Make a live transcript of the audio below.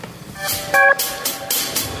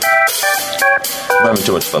I'm having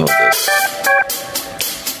too much fun with this.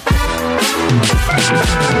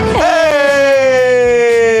 Hey!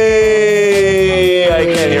 I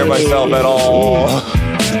can't hear myself at all.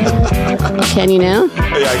 Can you now? Yeah,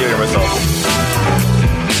 I can hear myself.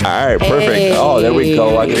 All right, perfect. Hey. Oh, there we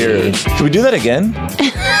go. I can hear. Should we do that again?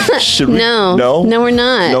 Should we? No. No? No, we're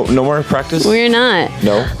not. No more practice? We're not.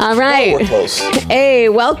 No? All right. Oh, we're close. Hey,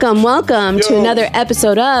 welcome to another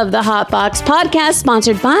episode of the Hot Box Podcast,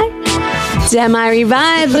 sponsored by Semi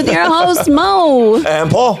Revived with your host, Mo. And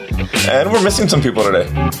Paul. And we're missing some people today.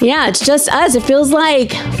 Yeah, it's just us. It feels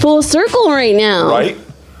like full circle right now. Right?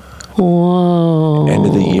 Whoa. End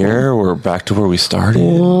of the year, we're back to where we started.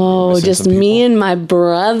 Whoa, just me and my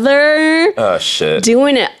brother. Oh, shit.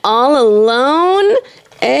 Doing it all alone.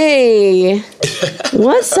 Hey.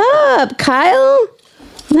 What's up, Kyle?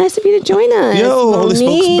 Nice of you to join us. Yo, Holy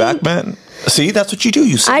Smokes back, man. See, that's what you do.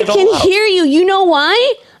 You sing I can hear you. You know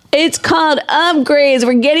why? It's called upgrades.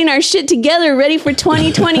 We're getting our shit together, ready for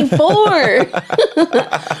 2024.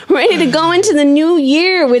 Ready to go into the new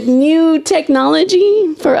year with new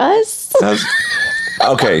technology for us.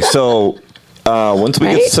 Okay, so once we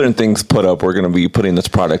get certain things put up, we're going to be putting this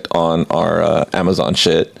product on our Amazon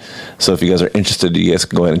shit. So if you guys are interested, you guys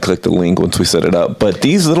can go ahead and click the link once we set it up. But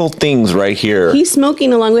these little things right here. He's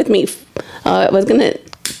smoking along with me. I was going to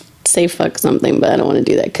say fuck something, but I don't want to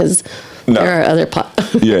do that because... No. There are other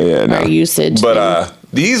usage. But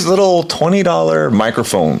these little $20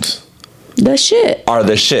 microphones, the shit, are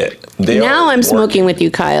the shit. Now I'm smoking with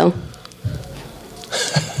you, Kyle.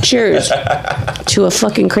 Cheers to a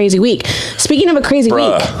fucking crazy week. Speaking of a crazy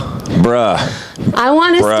week, I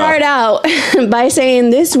want to start out by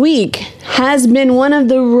saying this week has been one of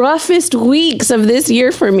the roughest weeks of this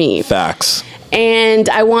year for me. Facts. And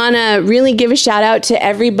I want to really give a shout out to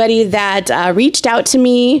everybody that reached out to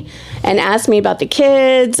me and asked me about the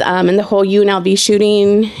kids and the whole UNLV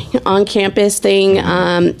shooting on campus thing.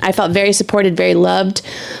 I felt very supported, very loved.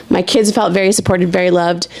 My kids felt very supported, very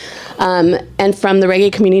loved. And from the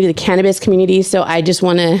reggae community, the cannabis community. So I just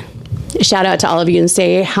want to shout out to all of you and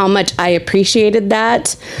say how much I appreciated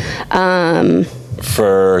that. Can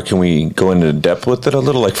we go into depth with it a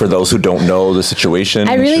little? Like for those who don't know the situation?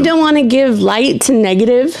 I really don't want to give light to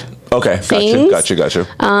negative things. Got you.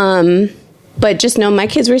 But just know my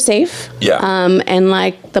kids were safe. Yeah. And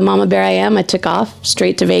like the mama bear I am, I took off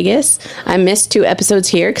straight to Vegas. I missed 2 episodes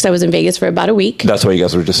here because I was in Vegas for about a week. That's why you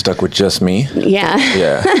guys were just stuck with just me. Yeah.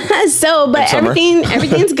 Yeah. But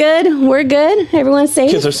everything's good. We're good. Everyone's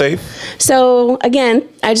safe. Kids are safe. So again,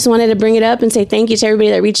 I just wanted to bring it up and say thank you to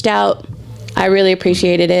everybody that reached out. I really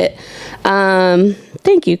appreciated it.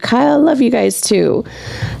 Thank you, Kyle. I love you guys too.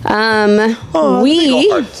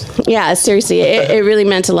 Seriously, it really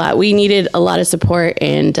meant a lot. We needed a lot of support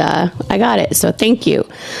and I got it. So thank you.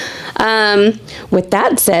 With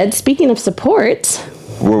that said, speaking of support,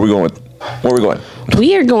 where are we going?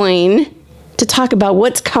 We are going to talk about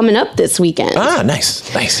what's coming up this weekend. Nice.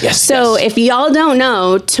 Yes. So if y'all don't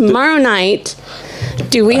know, tomorrow night,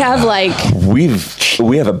 we have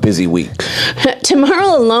we have a busy week.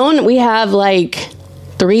 Tomorrow alone, we have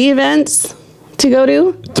 3 events to go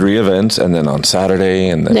to. 3 events, and then on Saturday,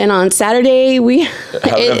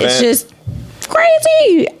 it's just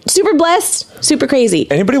crazy. Super blessed, super crazy.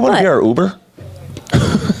 Anybody want to be our Uber?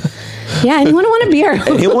 Yeah, anyone want to be our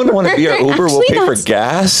Uber? Anyone want to be our Uber? We'll pay for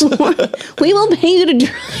gas. We will pay you to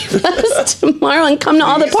drive us tomorrow and come to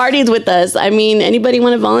all the parties with us. I mean, anybody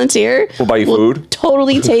want to volunteer? We'll buy you food.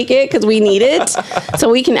 Totally take it because we need it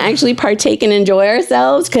so we can actually partake and enjoy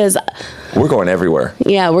ourselves because... We're going everywhere.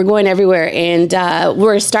 Yeah, we're going everywhere. And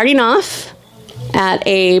we're starting off at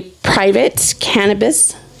a private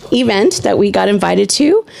cannabis event that we got invited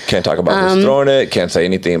to. Can't talk about this throwing it, can't say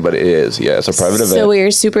anything, but it is. Yeah, it's a private event. So we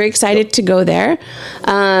are super excited to go there.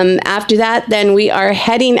 After that, then we are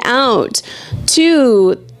heading out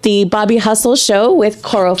to the Bobby Hustle show with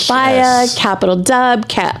Chlorophylla, Capital Dub,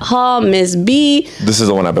 Cat Hall, Miss B. This is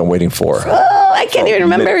the one I've been waiting for. Oh, I can't even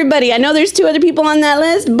remember everybody. I know there's 2 other people on that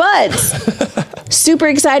list, but super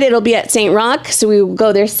excited. It'll be at St. Roch, so we will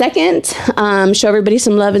go there second, show everybody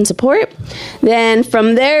some love and support. Then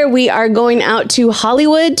from there, we are going out to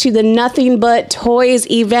Hollywood to the Nothing But Toys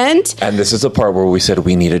event. And this is the part where we said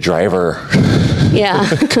we need a driver. Yeah.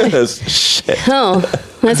 Shit. Oh,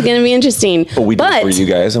 that's going to be interesting. But we do it for you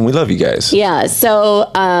guys, and we love you guys. Yeah,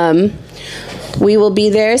 so we will be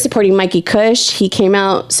there supporting Mikey Kush. He came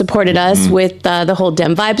out, supported us with the whole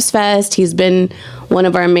Dem Vibes Fest. He's been one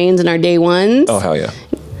of our mains and our day ones. Oh, hell yeah.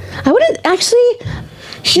 I wouldn't actually...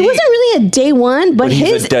 He wasn't really a day one, but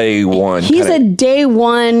he's a day one. He's a day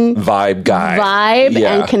one vibe guy.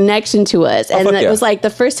 And connection to us. And it was like the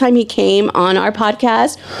first time he came on our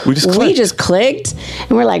podcast, we just clicked.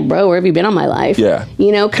 And we're like, bro, where have you been all my life? Yeah.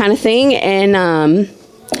 You know, kind of thing. And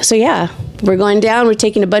so, yeah. We're going down. We're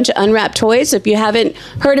taking a bunch of unwrapped toys. So if you haven't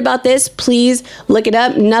heard about this, please look it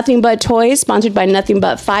up. Nothing But Toys, sponsored by Nothing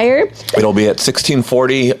But Fire. It'll be at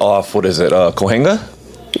 1640 off, what is it, Cohanga?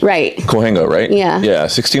 Right. Cohanga, right? Yeah. Yeah,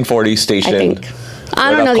 1640 station. I think. I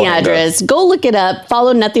don't know the address. Go look it up.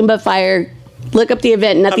 Follow Nothing But Fire. Look up the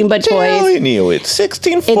event, Nothing But Toys. Telling you, it's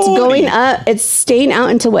 1640. It's going up. It's staying out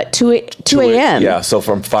until what, 2 a.m.? Yeah, so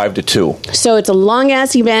from 5 to 2. So it's a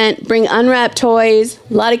long-ass event. Bring unwrapped toys.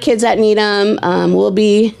 A lot of kids that need them. We'll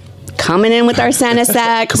be coming in with our Santa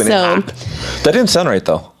sacks. That didn't sound right,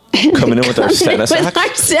 though. Coming in with our Santa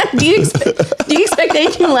sacks? Do you expect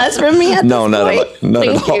anything less from me at this point? Not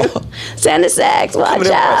at all. You. Santa sacks, watch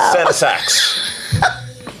out. Santa sacks.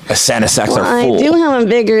 The Santa sacks are full. I do have a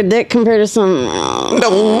bigger dick compared to some.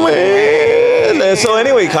 No, man. So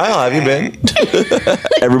anyway, Kyle, how have you been?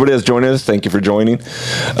 Everybody that's joining us, thank you for joining.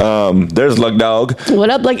 There's Lug Dog. What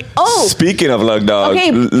up, Lucky? Oh! Speaking of Lug Dog,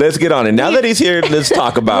 let's get on it. Now that he's here, let's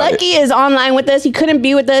talk about it. Lucky is online with us. He couldn't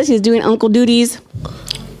be with us. He's doing uncle duties.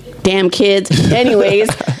 Damn kids. Anyways,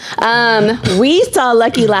 we saw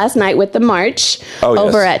Lucky last night with the march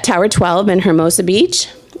over at Tower 12 in Hermosa Beach.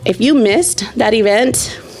 If you missed that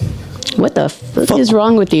event, what the fuck is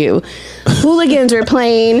wrong with you? Hooligans were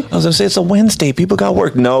playing. I was going to say, it's a Wednesday. People got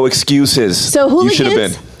work. No excuses. So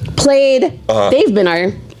Hooligans played. They've been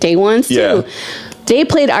our day ones, too. Yeah. They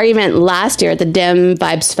played our event last year at the Dem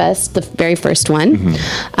Vibes Fest, the very first one.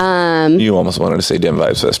 Mm-hmm. You almost wanted to say Dem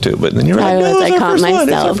Vibes Fest, too. But then you were like, no,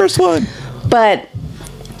 it's our first one. But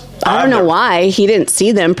I don't know why he didn't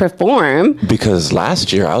see them perform. Because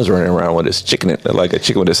last year I was running around with his chicken, like a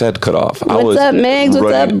chicken with his head cut off. What's up, Megs?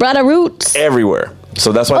 What's up, Brother Roots? Everywhere.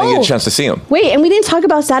 So that's why I didn't get a chance to see him. Wait, and we didn't talk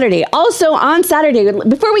about Saturday. Also on Saturday,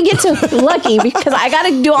 before we get to Lucky, because I got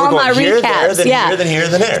to do all my recaps. Here,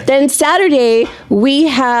 then there. Then Saturday, we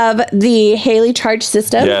have the Haley Charge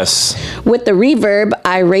system. Yes. With the Reverb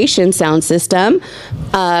Iration sound system.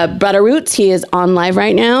 Brother Roots, he is on live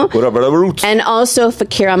right now. What up, Brother Roots? And also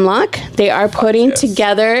Fakir Amlak. They are putting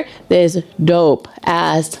together this dope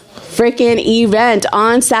ass freaking event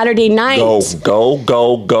on Saturday night. Go.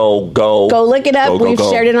 Go look it up. We've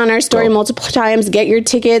shared it on our story multiple times. Get your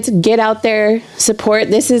tickets. Get out there. Support.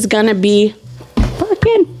 This is going to be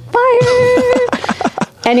fucking fire.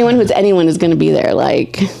 anyone is going to be there.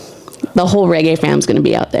 Like, the whole reggae fam's going to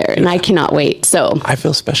be out there. And I cannot wait. So I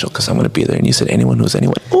feel special because I'm going to be there. And you said anyone who's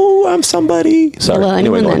anyone. Oh, I'm somebody. Sorry. Well,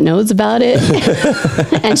 anyone that knows about it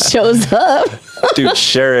and shows up. Dude,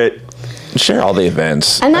 share it. Share all the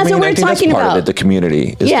events. And that's what we're talking about. Part of it, the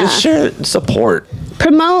community. Just share it, support.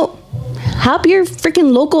 Promote. Help your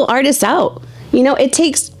freaking local artists out. You know, it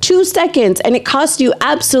takes 2 seconds and it costs you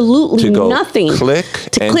absolutely nothing. Click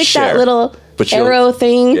that little arrow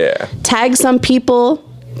thing. Yeah. Tag some people.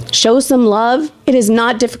 Show some love. It is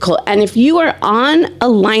not difficult. And if you are on a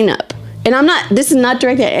lineup, and this is not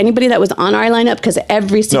directed at anybody that was on our lineup because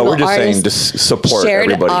every single artist saying just support shared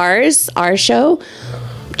everybody. Our show.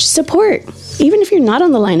 Just support. Even if you're not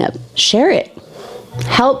on the lineup, share it.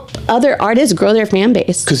 Help other artists grow their fan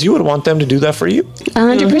base. Because you would want them to do that for you.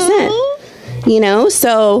 100%. You know,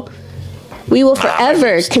 so we will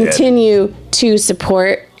forever continue to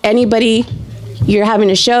support anybody. You're having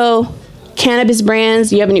a show, cannabis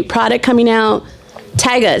brands, you have a new product coming out.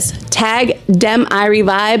 Tag us. Tag Dem Irie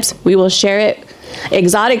Vibes. We will share it.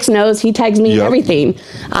 Exotics knows he tags me in everything.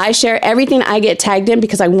 I share everything I get tagged in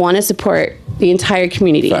because I want to support the entire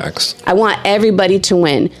community. Facts. I want everybody to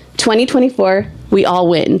win. 2024, we all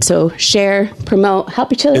win. So share, promote,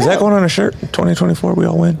 help each other out. Is that going on a shirt? 2024, we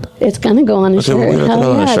all win? It's going to go on a shirt.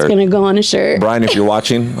 Hell yeah, it's going to go on a shirt. Brian, if you're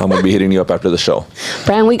watching, I'm going to be hitting you up after the show.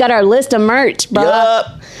 Brian, we got our list of merch, bro. Yep.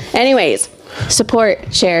 Anyways,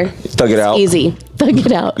 support, share. Thug it out. Easy. Thug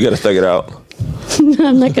it out. You got to thug it out.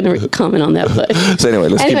 I'm not going to comment on that, but... So anyway,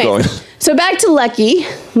 let's keep going. So back to Lucky.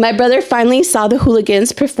 My brother finally saw the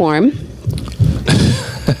Hooligans perform.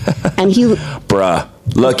 And he... Bruh.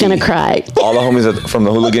 Lucky. Gonna cry. All the homies from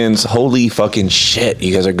the Hooligans. Holy fucking shit.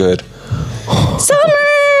 You guys are good. Summer,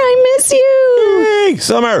 I miss you. Hey,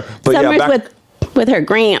 Summer. But Summer's with her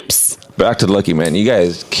gramps. Back to Lucky, man. You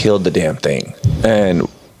guys killed the damn thing. And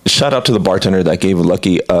shout out to the bartender that gave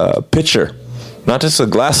Lucky a pitcher. Not just a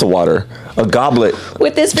glass of water, a goblet.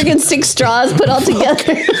 With this freaking 6 straws put all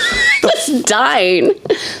together. Just dying.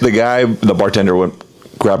 The bartender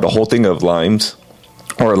grabbed a whole thing of limes,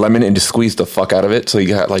 or a lemon and just squeeze the fuck out of it. So you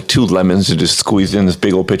got like 2 lemons to just squeeze in this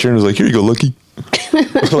big old pitcher, and it was like, here you go, Lucky.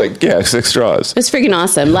 Like, yeah, 6 straws. It's freaking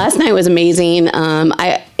awesome. Last night was amazing.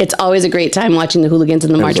 It's always a great time watching the Hooligans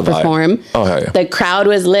in the March perform. Oh, hell yeah. The crowd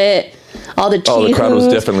was lit. All the the crowd was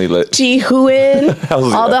definitely lit. Chee-hooing.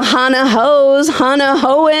 All the Hana Hoes, Hana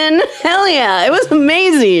Hoen. Hell yeah. It was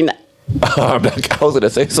amazing. I was going to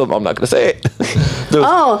say something. I'm not going to say it.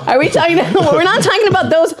 Are we talking about... We're not talking about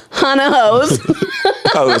those Hana Hoes.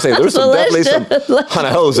 I was going to say, there's definitely some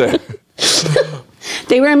Hana Hoes there.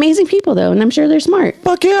 They were amazing people, though, and I'm sure they're smart.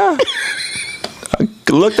 Fuck yeah.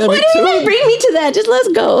 Looked at me, too. Why didn't you bring me to that? Just let's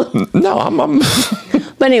go. No, I'm...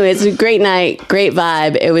 But anyways, it was a great night, great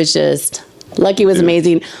vibe. It was just... Lucky was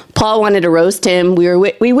amazing. Paul wanted to roast him.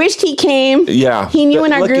 We wished he came. Yeah. He knew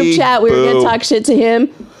in our group chat we were going to talk shit to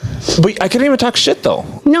him. But I couldn't even talk shit, though.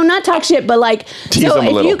 No, not talk shit, but like... Tease him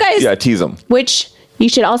a little. You guys, yeah, tease him. Which you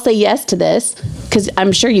should all say yes to this, because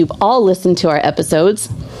I'm sure you've all listened to our episodes.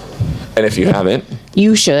 And if you haven't...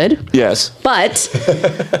 You should. Yes. But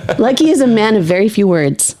Lucky is a man of very few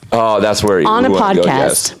words. Oh, that's where on a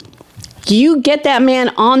podcast. You get that man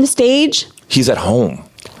on the stage. He's at home.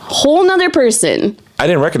 Whole nother person. I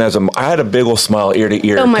didn't recognize him. I had a big old smile ear to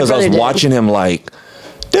ear because I was watching him like,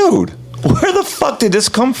 dude, where the fuck did this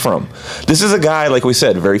come from? This is a guy, like we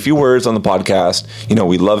said, very few words on the podcast. You know,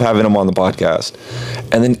 we love having him on the podcast.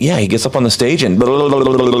 And then, yeah, he gets up on the stage and...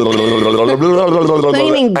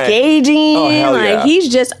 engaging. Oh, hell yeah. Like, he's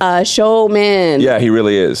just a showman. Yeah, he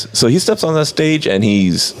really is. So he steps on that stage and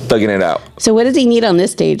he's thugging it out. So what does he need on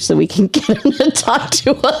this stage so we can get him to talk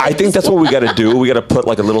to us? I think that's what we got to do. We got to put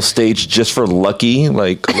like a little stage just for Lucky,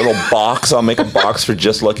 like a little box. I'll make a box for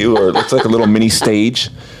just Lucky, or it looks like a little mini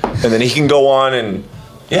stage. And then he can go on and,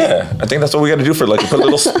 yeah, I think that's what we got to do for Lucky. Put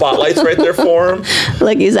little spotlights right there for him.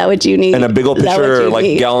 Lucky, is that what you need? And a big old pitcher, like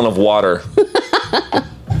a gallon of water.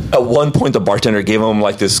 At one point, the bartender gave him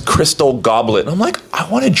like this crystal goblet. And I'm like, I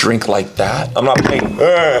want to drink like that. I'm not paying.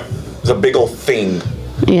 It's a big old thing.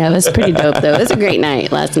 Yeah, it was pretty dope, though. It was a great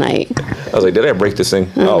night last night. I was like, did I break this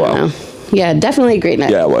thing? Oh, wow. Yeah, definitely a great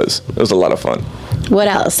night. Yeah, it was. It was a lot of fun. What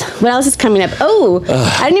else? What else is coming up?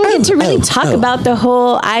 I didn't even get to really talk about the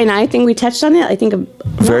whole I&I thing. We touched on it, I think.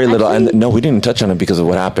 Very little. And no, we didn't touch on it because of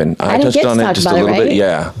what happened. I touched on it just a little bit.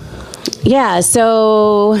 Yeah. Yeah,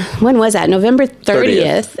 so when was that? November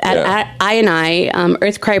 30th at I&I.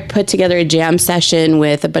 Earthcry put together a jam session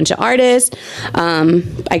with a bunch of artists,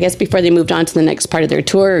 I guess before they moved on to the next part of their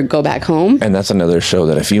tour or go back home. And that's another show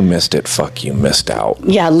that if you missed it, fuck, you missed out.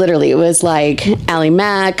 Yeah, literally. It was like Ally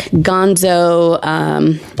Mack, Gonzo,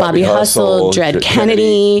 Bobby Hustle, Dread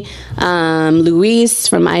Kennedy, Luis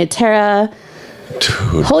from Ayaterra.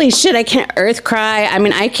 Dude. Holy shit, I can't Earthcry. I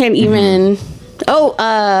mean, I can't even...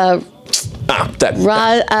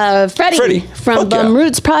 Freddie from Bum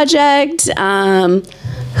Roots Project.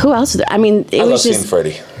 Who else? I mean, it was just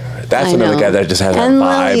Freddie. That's another guy that just has that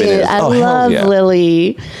vibe. Lily, I love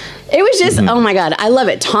Lily. It was just oh my god, I love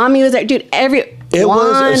it. Tommy was there, dude. Rastafari,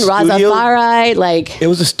 like it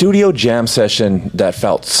was a studio jam session that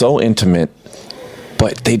felt so intimate,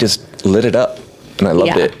 but they just lit it up, and I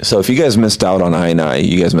loved it. So if you guys missed out on I&I,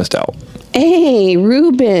 you guys missed out. Hey,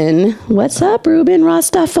 Ruben. What's up, Ruben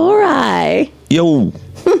Rastafari? Yo.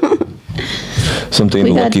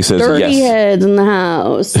 Something Lucky says dirty yes. Heads in the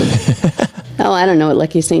house. Oh, I don't know what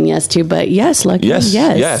Lucky's saying yes to, but yes, Lucky.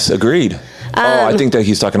 Yes, agreed. I think that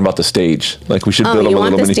he's talking about the stage. Like we should build him a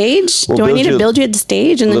little mini stage? Do I need to build you the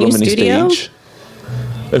stage in the new studio? Stage.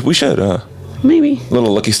 We should, maybe.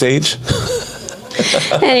 Little Lucky stage.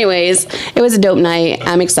 Anyways, it was a dope night.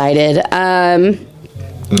 I'm excited.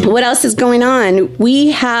 What else is going on?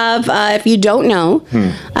 We have, if you don't know,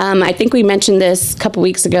 I think we mentioned this a couple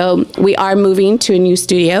weeks ago, we are moving to a new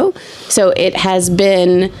studio. So it has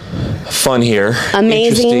been fun here.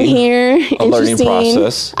 Amazing here. A learning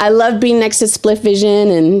process. I love being next to Split Vision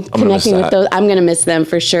and connecting with those. I'm going to miss them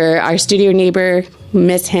for sure. Our studio neighbor,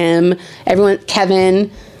 miss him. Everyone, Kevin,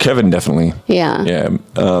 definitely. Yeah. Yeah.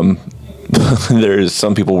 There's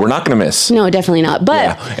some people we're not going to miss. No, definitely not.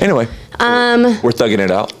 But anyway. We're thugging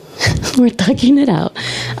it out. We're thugging it out.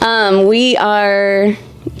 We are,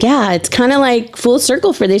 it's kind of like full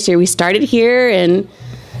circle for this year. We started here and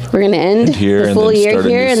we're going to end the full year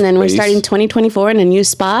here. And then we're starting 2024 in a new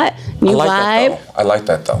spot, new vibe. I like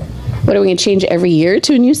that though. What, are we going to change every year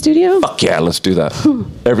to a new studio? Fuck yeah, let's do that.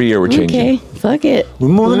 Every year we're changing. Okay, fuck it. We're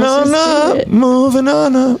moving on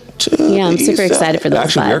up I'm super excited for that.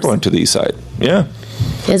 Actually, we are going to the east side. Yeah.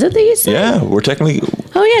 Is it the east side? Yeah, we're technically...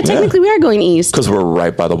 Oh, yeah. Technically, we are going east. Because we're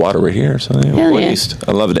right by the water right here. So we're east.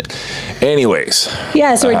 I love it. Anyways.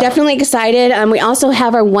 Yeah, so we're definitely excited. We also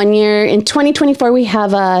have our 1 year. In 2024, we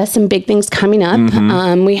have some big things coming up.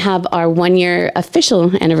 We have our 1 year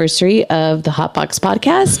official anniversary of the Hotbox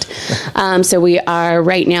podcast. So we are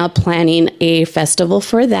right now planning a festival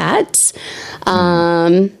for that.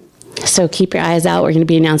 So keep your eyes out. We're going to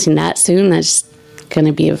be announcing that soon. That's going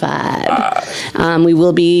to be a vibe. We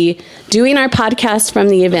will be doing our podcast from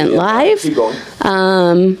the event live. Keep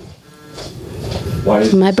going.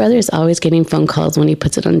 My brother is always getting phone calls when he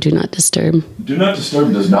puts it on Do Not Disturb. Do Not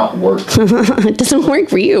Disturb does not work. It doesn't work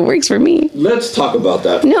for you. It works for me. Let's talk about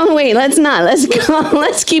that. No, wait. Let's not. Let's go.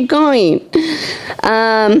 Let's keep going.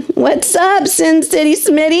 What's up, Sin City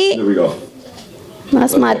Smitty? There we go.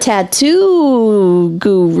 That's my tattoo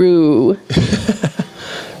guru.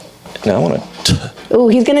 Now I want to... Oh,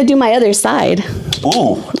 he's going to do my other side.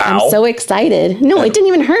 Ooh, ow. I'm so excited. No, it didn't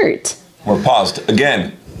even hurt. We're paused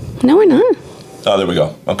again. No, we're not. Oh, there we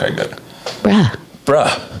go. Okay, good.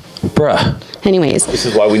 Bruh. Anyways. This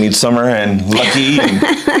is why we need Summer and Lucky. And...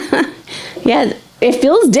 Yeah, it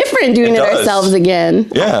feels different doing it ourselves again.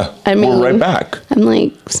 Yeah, I mean, we're right back. I'm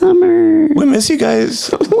like, Summer. We miss you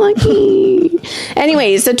guys. Lucky.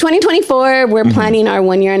 Anyways, so 2024, we're planning our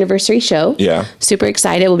 1 year anniversary show. Yeah. Super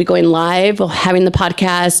excited. We'll be going live. We'll having the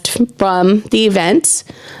podcast from the event.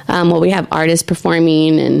 We have artists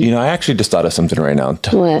performing. And I actually just thought of something right now.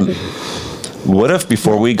 What? What if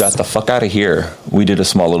before we got the fuck out of here, we did a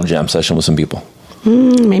small little jam session with some people?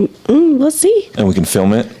 Maybe, we'll see. And we can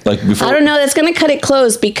film it like before. I don't know. That's going to cut it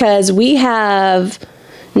close because we have...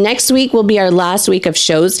 Next week will be our last week of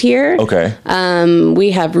shows here. Okay.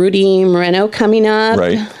 We have Rudy Moreno coming up.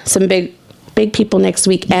 Right. Some big people next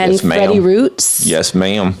week. And Yes, ma'am. Freddie Roots. Yes,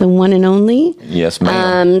 ma'am. The one and only. Yes,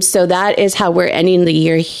 ma'am. So that is how we're ending the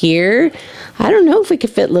year here. I don't know if we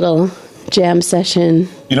could fit little jam session.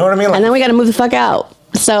 You know what I mean? Like, And then we got to move the fuck out.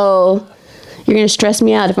 So you're going to stress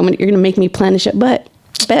me out if you're going to make me plan a show. But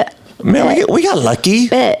bet. man, we got lucky.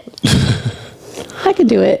 Bet. I could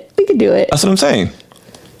do it. We could do it. That's what I'm saying.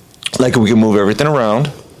 Like, we can move everything around.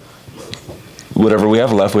 Whatever we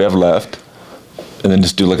have left. And then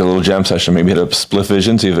just do like a little jam session. Maybe hit up Split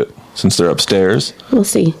Vision, see if it, since they're upstairs. We'll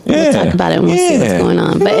see. We'll talk about it and we'll see what's going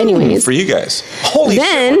on. But anyways. For you guys. Holy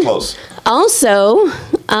shit, we're close. Also,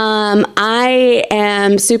 I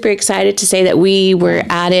am super excited to say that we were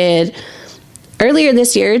added earlier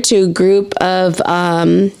this year to a group of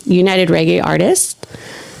United Reggae artists.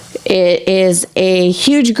 It is a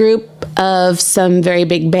huge group of some very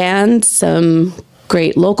big bands, some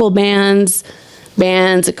great local bands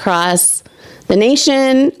across the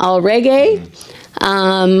nation, all reggae.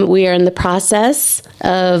 We are in the process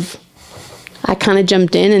of... I kind of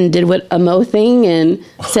jumped in and did what a Mo thing and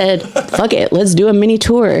said, fuck it, let's do a mini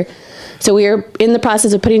tour. So we are in the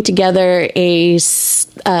process of putting together a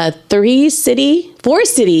 4-city,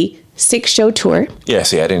 6-show tour. Yeah,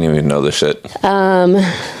 see, I didn't even know this shit.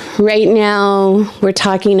 Right now, we're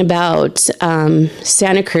talking about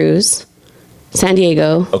Santa Cruz, San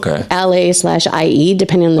Diego, okay, LA/IE,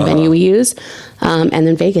 depending on the venue we use, and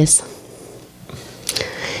then Vegas.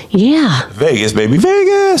 Yeah. Vegas, baby,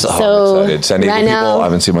 Vegas. Oh, So, I'm excited. San Diego right people. now, I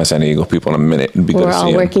haven't seen my San Diego people in a minute. It'd be good we're to see all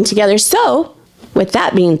them. working together. So, with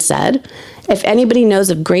that being said, if anybody knows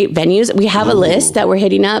of great venues, we have a list that we're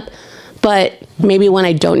hitting up, but maybe one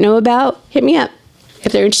I don't know about, hit me up.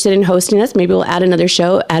 If they're interested in hosting us, maybe we'll add another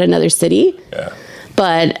show, add another city. Yeah.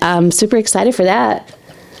 But I'm super excited for that.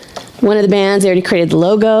 One of the bands, they already created the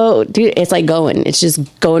logo. Dude, it's like going. It's just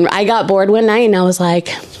going. I got bored one night and I was like,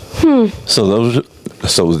 So those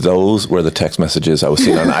were the text messages I was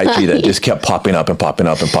seeing on IG that just kept popping up and popping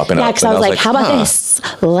up and popping up. Yeah, because I was like, how about this?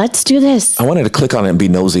 Let's do this. I wanted to click on it and be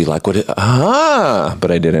nosy, like, but I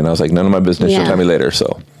didn't. I was like, none of my business. Yeah. You'll tell me later.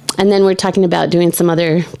 So. And then we're talking about doing some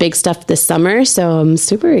other big stuff this summer. So I'm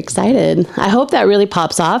super excited. I hope that really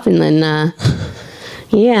pops off. And then,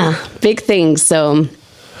 big things. So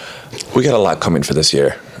We got a lot coming for this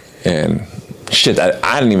year. And shit that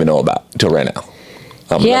I didn't even know about until right now.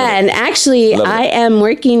 and actually, I am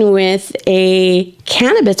working with a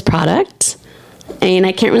cannabis product. And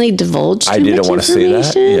I can't really divulge too I didn't much want to say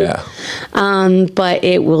that. information. Yeah. But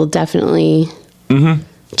it will definitely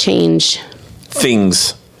change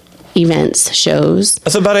Things. events, shows.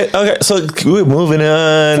 That's about it. Okay, so we're moving on.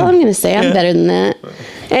 That's all I'm going to say. I'm better than that.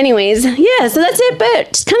 Anyways, yeah, so that's it.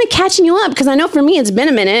 But just kind of catching you up because I know for me it's been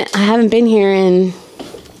a minute. I haven't been here in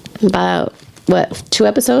about, 3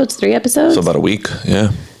 episodes? So about a week,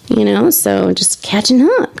 yeah. So just catching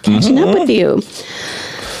up with you.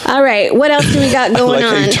 All right. What else do we got going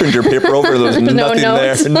How on? you turned your paper over. There was nothing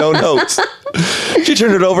there. No notes. She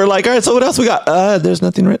turned it over like, all right, so what else we got? There's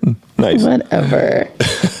nothing written. Nice. Whatever.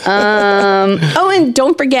 And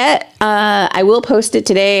don't forget, I will post it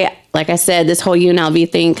today. Like I said, this whole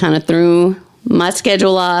UNLV thing kind of threw my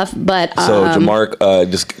schedule off, but so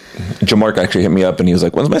Jamark actually hit me up and he was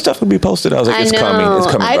like, "When's my stuff gonna be posted?" I was like, "It's coming.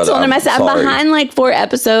 I brother. told him, I said, I'm behind like 4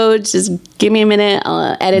 episodes. Just give me a minute.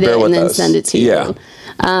 I'll edit it and then send it to you."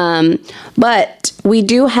 But we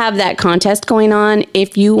do have that contest going on.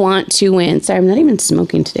 If you want to win, sorry, I'm not even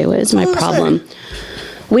smoking today. What is my problem?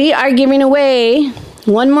 We are giving away,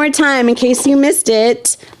 one more time in case you missed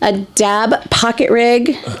it, a Dabex pocket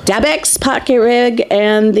rig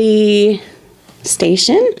and the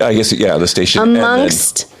station. I guess, the station.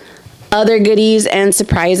 Amongst other goodies and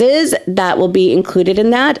surprises that will be included in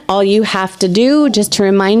that. All you have to do, just to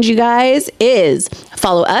remind you guys, is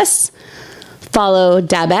follow us, follow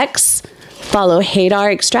Dabex, follow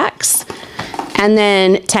Hadar Extracts, and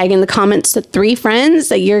then tag in the comments to 3 friends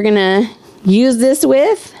that you're going to use this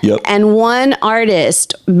with, and 1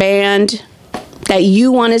 artist, band that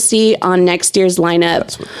you want to see on next year's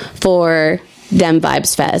lineup for Dem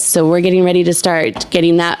Vibes Fest. So we're getting ready to start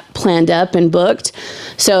getting that planned up and booked.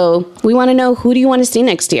 So we want to know, who do you want to see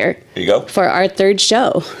next year? There you go. For our 3rd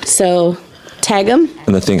show. So tag them.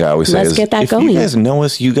 And the thing I always say is, get that if going. you guys know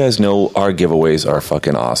us, you guys know our giveaways are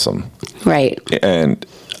fucking awesome. Right. And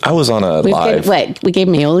I was on a live. We gave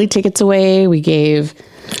Maoli tickets away. We gave...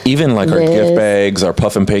 Even like our gift bags, our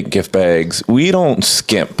puff and paint gift bags, we don't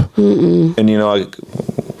skimp. Mm-mm. And,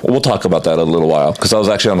 we'll talk about that in a little while, because I was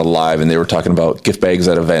actually on a live and they were talking about gift bags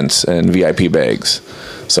at events and VIP bags.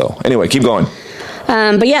 So anyway, keep going.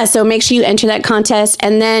 But yeah, so make sure you enter that contest.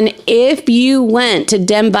 And then if you went to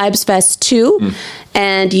Dem Vibes Fest 2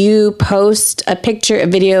 and you post a picture, a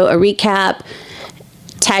video, a recap,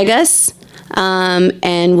 tag us,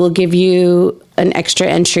 and we'll give you an extra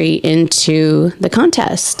entry into the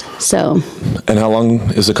contest. So, and how long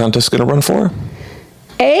is the contest going to run for?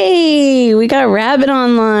 Hey, we got Rabbit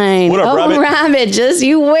online. What up, Rabbit? Just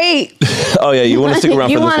you wait. Oh yeah, you want to stick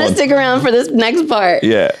around? You want to stick around for this next part?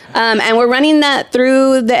 Yeah. And we're running that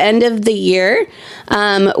through the end of the year.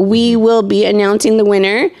 We will be announcing the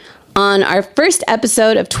winner on our first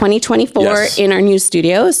episode of 2024 in our new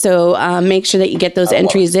studio. So make sure that you get those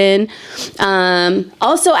entries in.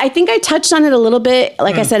 Also, I think I touched on it a little bit.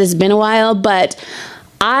 Like I said, it's been a while, but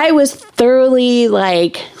I was thoroughly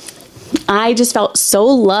I just felt so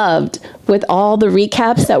loved with all the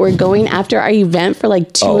recaps that were going after our event for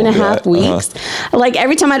 2.5 weeks. Like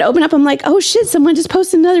every time I'd open up, I'm like, oh shit, someone just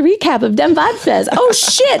posted another recap of Dem Vibe Fest. Oh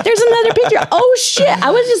shit, there's another picture. Oh shit.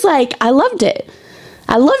 I was just I loved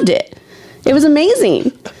it. It was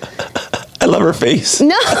amazing. I love her face.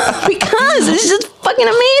 No, because it's just fucking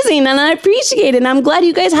amazing, and I appreciate it. And I'm glad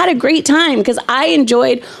you guys had a great time, because I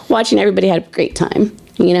enjoyed watching everybody had a great time.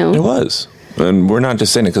 It was. And we're not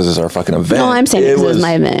just saying it because it's our fucking event. No, I'm saying it because it was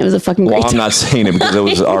my event. It was a fucking great time. I'm not saying it because it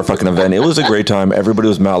was our fucking event. It was a great time. Everybody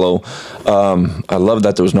was mellow. I love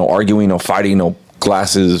that there was no arguing, no fighting, no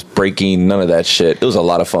glasses breaking, none of that shit. It was a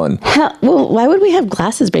lot of fun. Well, why would we have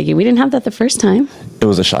glasses breaking? We didn't have that the first time. It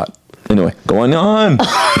was a shot. Anyway, going on.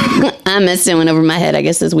 I missed it, went over my head. I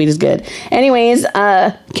guess this weed is good. Anyways,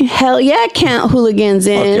 hell yeah, count hooligans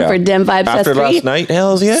in for Dem Vibes Fest 3. After last night,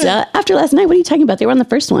 hells yeah. So, after last night, what are you talking about? They were on the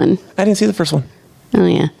first one. I didn't see the first one. Oh,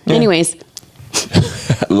 yeah. Anyways.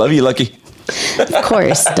 Love you, Lucky. Of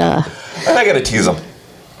course, duh. I gotta tease them.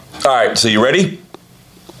 All right, so you ready?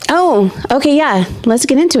 Oh, okay, yeah. Let's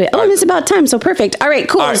get into it. Oh, and it's about time, so perfect. All right,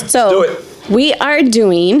 cool. All right, so do it. We are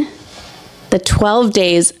doing the 12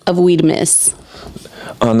 Days of Weedmas.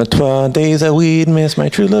 On the 12 days of Weedmas, my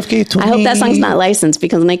true love gave to me. I hope that song's not licensed,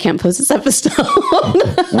 because then I can't post this episode.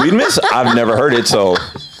 Weedmas? I've never heard it, so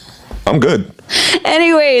I'm good.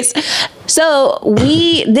 Anyways, so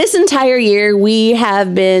this entire year, we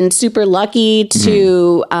have been super lucky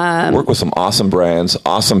to work with some awesome brands,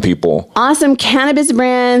 awesome people. Awesome cannabis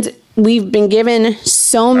brands. We've been given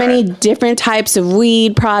so many different types of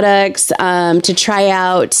weed products to try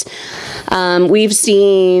out. We've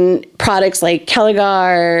seen products like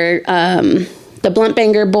Caligar, the Blunt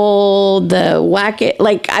Banger Bowl, the Whack It,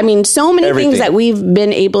 so many things that we've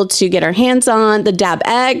been able to get our hands on, the Dab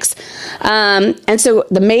X. And so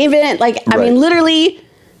the Maven, literally,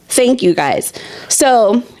 thank you guys.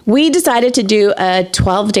 So we decided to do a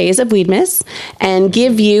 12 Days of Weedmas and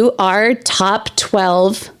give you our top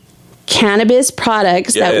 12 cannabis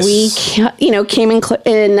products that we came in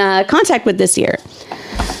contact with this year.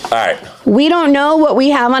 All right. We don't know what we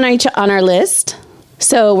have on our list,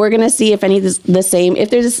 so we're gonna see if any is the same. If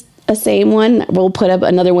there's a same one, we'll put up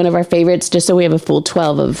another one of our favorites just so we have a full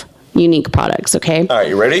 12 of unique products, okay? All right,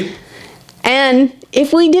 you ready? And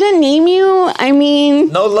if we didn't name you, I mean...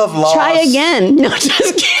 No love lost. Try again. No,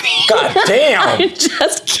 just kidding. God damn. I'm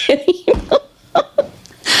just kidding.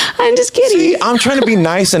 I'm just kidding. See, I'm trying to be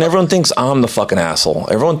nice and everyone thinks I'm the fucking asshole.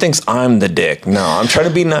 Everyone thinks I'm the dick. No, I'm trying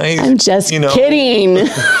to be nice. I'm just kidding.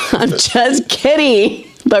 I'm just kidding.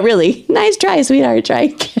 But really, nice try, sweetheart. Try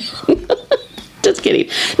again. Just kidding.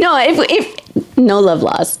 No, if no love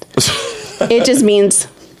lost. It just means...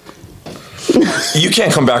 You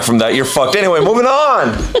can't come back from that. You're fucked. Anyway, moving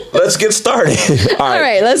on. Let's get started. All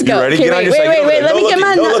right, let's go. You ready? Okay, wait. Let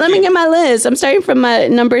me get my list. I'm starting from my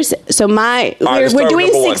numbers. So we're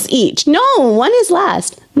doing 6 each. No, one is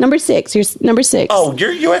last. Number 6. You're number 6. Oh,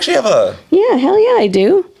 you actually have a... Yeah, hell yeah, I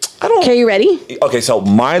do. I don't... Okay, you ready? Okay, so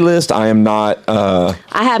my list, I am not... I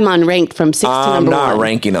have them unranked from 6 to number 1. I'm not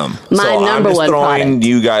ranking them. My number I'm just one throwing product.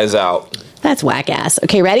 you guys out. That's whack ass.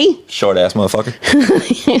 Okay, ready? Short ass motherfucker.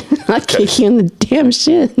 I'll kick you in the damn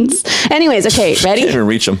shins. Anyways, okay, ready? Can't even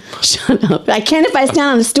reach them. Shut up. I can if I stand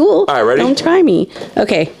on a stool. All right, ready? Don't try me.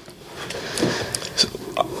 Okay.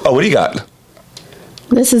 Oh, what do you got?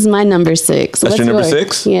 This is my number 6. That's your number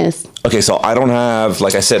 6? Yes. Okay, so I don't have,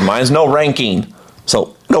 like I said, mine's no ranking.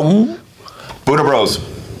 So, no. Buddha Bros.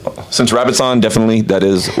 Since Rabbit's on, definitely, that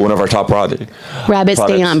is one of our top products. Rabbit,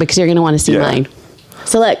 stay on because you're going to want to see mine.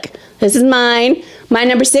 So look, this is mine. My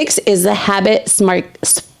number 6 is the Habit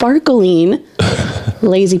Sparkling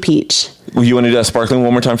Lazy Peach. You want to do that sparkling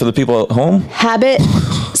one more time for the people at home? Habit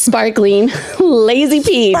Sparkling Lazy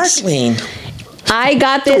Peach. Sparkling. I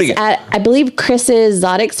got this at, I believe, Chris's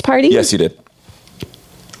Zodix party. Yes, you did.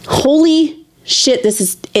 Holy shit,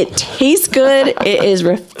 it tastes good. It is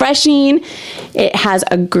refreshing. It has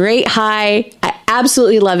a great high. I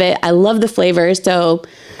absolutely love it. I love the flavor. So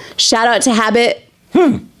shout out to Habit.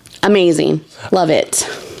 Amazing. Love it.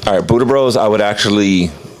 All right, Buddha Bros, I would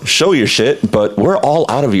actually show your shit, but we're all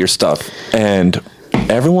out of your stuff. And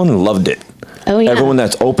everyone loved it. Oh, yeah. Everyone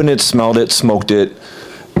that's opened it, smelled it, smoked it,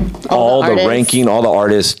 all the ranking, all the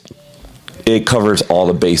artists, it covers all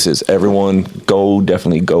the bases. Everyone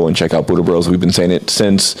definitely go and check out Buddha Bros. We've been saying it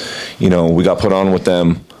since, we got put on with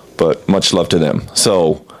them, but much love to them.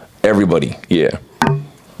 So, everybody, yeah.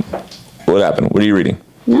 What happened? What are you reading?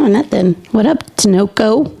 No, nothing. What up,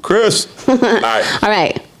 Tinoco? Chris. All right. All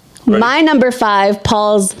right. Ready? My number 5,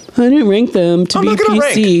 Paul's. I didn't rank them to be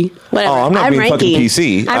PC. Rank. Whatever. Oh, I'm not being fucking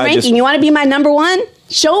PC. I'm ranking. You want to be my number 1?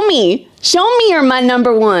 Show me. Show me you're my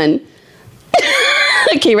number 1.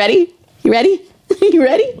 Okay, ready? You ready? You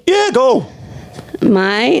ready? Yeah, go.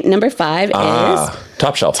 My number 5 is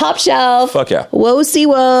Top Shelf. Top Shelf. Fuck yeah. Whoa, see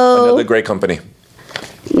whoa. Another great company.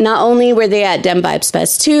 Not only were they at Dem Vibes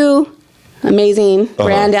Fest 2, amazing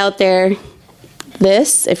brand out there.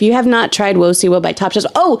 If you have not tried Whoa See Whoa by Top Shelf.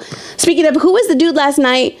 Oh, speaking of, who was the dude last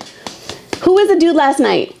night?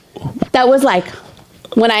 That was like,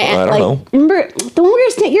 when I don't know. Remember the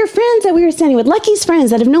one your friends that we were standing with, Lucky's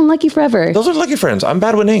friends that have known Lucky forever. Those are Lucky friends. I'm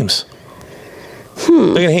bad with names.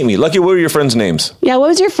 They're gonna hate me. Lucky, what were your friends' names? Yeah, what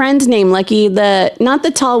was your friend's name, Lucky? Not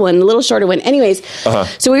the tall one, the little shorter one. Anyways,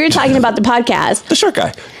 so we were talking about the podcast. The short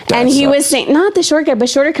guy. And he was saying, not the short guy, but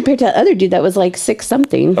shorter compared to the other dude that was like 6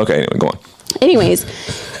 something. Okay, anyway, go on. Anyways,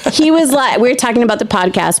 he was like, we were talking about the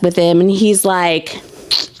podcast with him, and he's like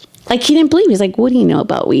he didn't believe. He's like, what do you know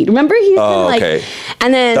about weed? Remember? He was okay.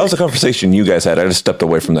 And then that was a conversation you guys had. I just stepped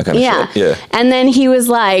away from that kind of shit. Yeah. And then he was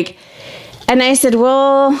like, and I said,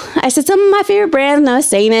 some of my favorite brands, and I was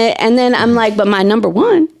saying it. And then I'm like, but my number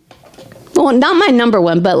 1. Well, not my number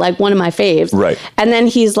 1, but like one of my faves. Right. And then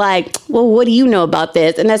he's like, well, what do you know about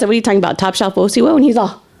this? And I said, what are you talking about? Top Shelf OCO? And he's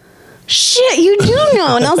all, shit, you do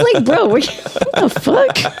know. And I was like, bro, what the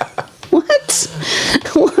fuck? What?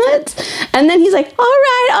 And then he's like, all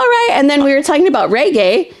right. And then we were talking about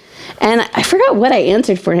reggae, and I forgot what I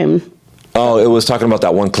answered for him. Oh, it was talking about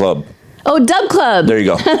that one club. Oh, Dub Club. There you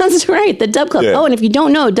go. That's right, the Dub Club. Yeah. Oh, and if you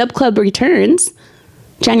don't know, Dub Club returns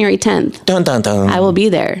January 10th. Dun, dun, dun. I will be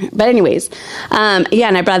there. But anyways, and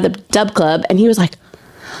I brought the Dub Club, and he was like,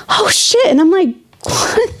 oh, shit. And I'm like,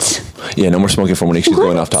 what? Yeah, no more smoking for Monique. She's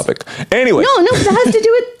going off topic. Anyway. No, that has to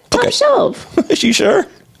do with Top Shelf. Is she sure?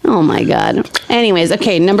 Oh, my God. Anyways,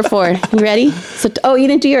 okay, number 4. You ready? You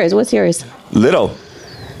didn't do yours. What's yours? Little.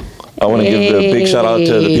 I want to give a big shout out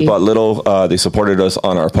to the people at Little. They supported us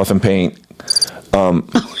on our puff and paint.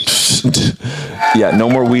 Yeah, no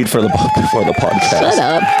more weed before the podcast. Shut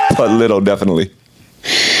up. But Little, definitely.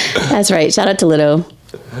 That's right. Shout out to Little.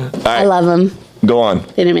 Right. I love them. Go on.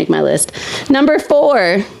 They didn't make my list. Number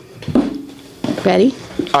 4. Ready?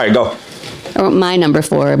 All right, go. Or my number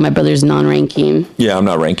 4. My brother's non-ranking. Yeah, I'm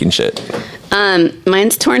not ranking shit.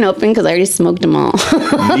 Mine's torn open because I already smoked them all.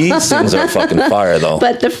 These things are fucking fire, though.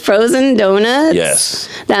 But the frozen donuts Yes.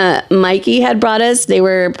 that Mikey had brought us, they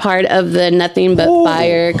were part of the Nothing But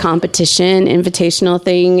Fire competition, invitational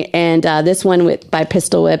thing. And this one by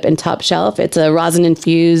Pistol Whip and Top Shelf, it's a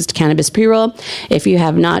rosin-infused cannabis pre-roll. If you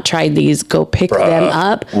have not tried these, go pick them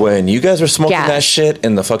up. When you guys were smoking that shit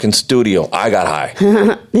in the fucking studio, I got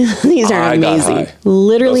high. These are amazing.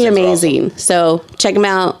 Literally amazing. Awesome. So check them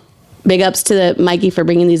out. Big ups to the Mikey for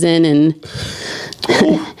bringing these in and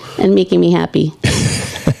making me happy.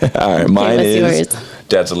 All right, mine is yours?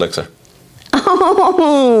 Dad's Elixir.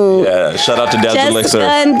 Oh, yeah! Shout out to Dad's Jessica Elixir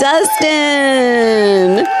and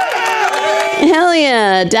Dustin. Hell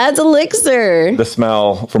yeah, Dad's Elixir. The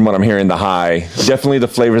smell, from what I'm hearing, the high, definitely the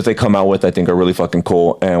flavors they come out with, I think are really fucking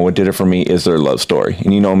cool. And what did it for me is their love story.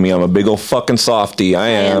 And you know me, I'm a big old fucking softie. I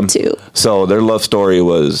am too. So their love story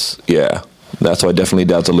was, yeah. That's why definitely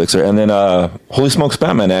Dad's Elixir. And then Holy Smokes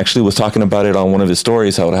Batman actually was talking about it on one of his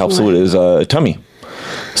stories, how it helps with his tummy.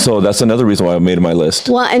 So that's another reason why I made it my list.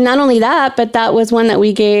 Well, and not only that, but that was one that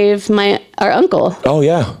we gave our uncle. Oh,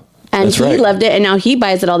 yeah. And he loved it, and now he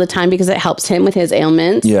buys it all the time because it helps him with his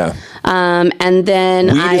ailments. Yeah. And then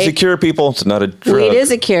weed is a cure, people. It's not a drug. Weed is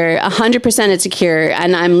a cure. 100% it's a cure,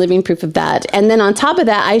 and I'm living proof of that. And then on top of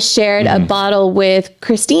that, I shared a bottle with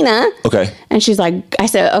Christina. Okay. And she's like, I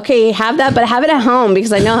said, okay, have that, but have it at home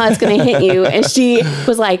because I know how it's going to hit you. And she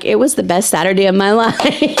was like, it was the best Saturday of my life.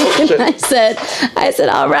 And I said,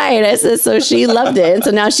 all right. I said, so she loved it. And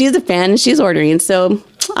so now she's a fan and she's ordering. So,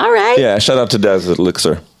 all right. Yeah, shout out to Dad's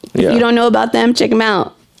Elixir. Yeah. If you don't know about them, check them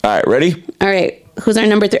out. All right, ready? All right. Who's our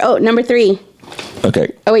number 3? Oh, number 3.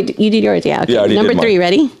 Okay. Oh, wait, you did yours. Yeah. Okay. Yeah, number 3,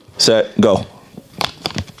 ready? Set, go.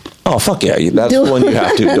 Oh, fuck yeah. That's the one you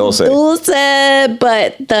have to. Dulce. Dulce,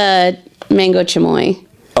 but the mango chamoy.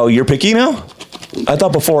 Oh, you're picky now? I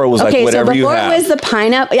thought before it was like whatever you had. Okay, so before it was the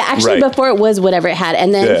pineapple. Yeah, actually, before it was whatever it had.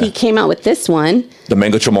 And then he came out with this one. The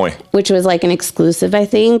mango chamoy. Which was like an exclusive, I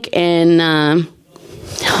think. And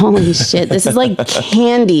holy shit, this is like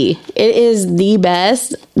candy. It is the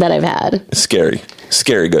best that I've had. Scary.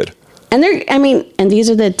 Scary good. And and these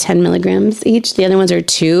are the 10 milligrams each. The other ones are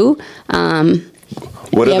 2.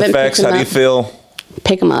 What are the effects? How do you feel?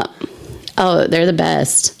 Pick them up. Oh, they're the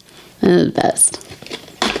best. They're the best.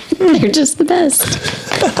 They're just the best.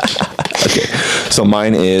 Okay. So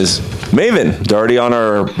mine is Maven. They're already on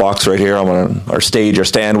our box right here. I'm on our stage, our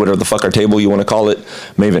stand, whatever the fuck our table you want to call it.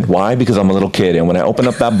 Maven. Why? Because I'm a little kid. And when I open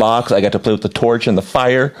up that box, I got to play with the torch and the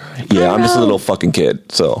fire. Yeah, I'm just a little fucking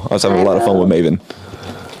kid. So I was having a lot of fun with Maven.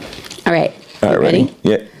 All right. All right, ready?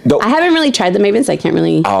 Yeah. Go. I haven't really tried the Maven, so I can't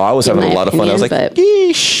really. Oh, I was having a lot of fun. I was like,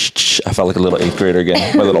 yeesh. I felt like a little 8th grader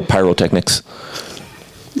again. My little pyrotechnics.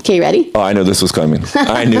 Okay, ready? Oh, I knew this was coming.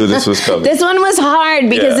 I knew this was coming. This one was hard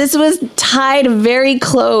because this was tied very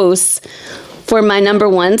close for my number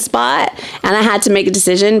 1 spot, and I had to make a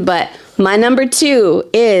decision. But my number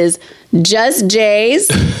 2 is Just J's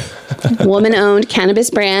woman-owned cannabis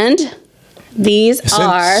brand. These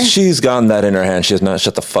are... She's gotten that in her hand. She has not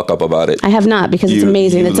shut the fuck up about it. I have not because it's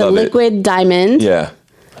amazing. It's a liquid diamond. Yeah.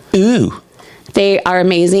 Ooh. They are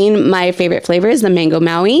amazing. My favorite flavor is the mango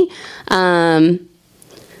Maui.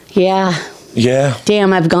 Yeah. Yeah.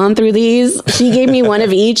 Damn, I've gone through these. She gave me one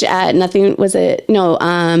of each at Network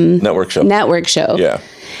Show. Network Show. Yeah.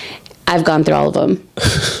 I've gone through all of them.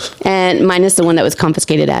 And minus the one that was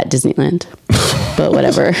confiscated at Disneyland. But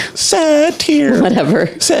whatever. Sad tear. Whatever.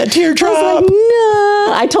 Sad teardrop. I was like,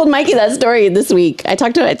 no. I told Mikey that story this week. I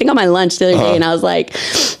talked to him, I think, on my lunch the other day, and I was like,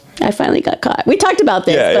 I finally got caught. We talked about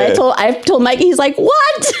this, but I told Mikey, he's like,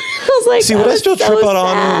 what? I was like, see, what I still trip out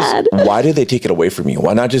on is, why did they take it away from you?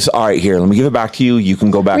 Why not just, all right, here, let me give it back to you. You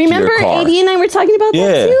can go back to your car. Remember, AD and I were talking about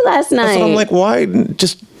that too last night. That's what I'm like, why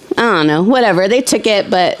just... I don't know. Whatever. They took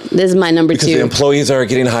it, but this is my number 2. Because the employees are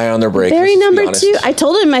getting high on their break. Very number 2. I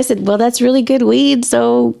told him, I said, well, that's really good weed,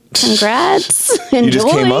 so congrats. Enjoy. You just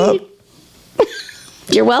came up?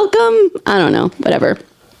 You're welcome. I don't know. Whatever.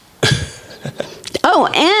 Oh,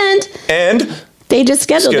 and they just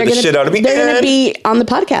scheduled. They're going to be on the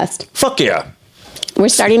podcast. Fuck yeah. We're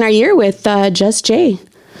starting our year with Just Jay.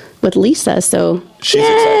 With Lisa, so she's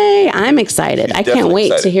excited. I'm excited. I can't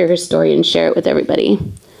wait to hear her story and share it with everybody.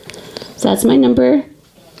 So that's my number.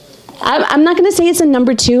 I'm not going to say it's a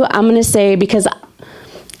number 2. I'm going to say because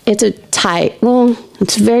it's a tie. Well,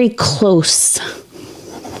 it's very close.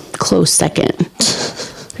 Close second.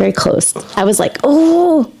 Very close. I was like,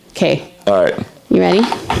 oh, okay. All right. You ready?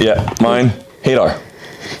 Yeah. Mine, Hadar.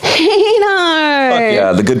 Hadar. Fuck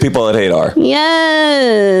yeah, the good people at Hadar.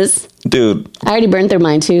 Yes. Dude. I already burned through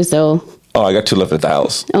mine too, so Oh, I got 2 left at the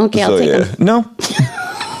house. Okay, I'll take them. No.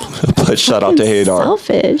 But shout out to Hadar.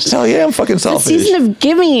 Selfish. Hell yeah, I'm fucking selfish. It's a season of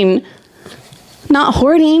giving, not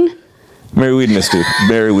hoarding. Merry Weedmas, dude.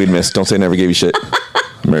 Merry Weedmas. Don't say never gave you shit.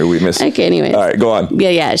 Merry Weedmas. Okay, anyways. All right, go on.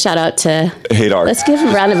 Yeah. Shout out to Hadar. Let's give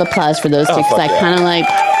a round of applause for those two because I kind of like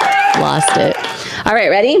lost it. All right,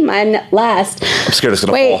 ready? Mine last. I'm scared it's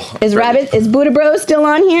gonna fall. Wait, is Buddha Bros still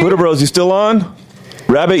on here? Buddha Bros, you still on?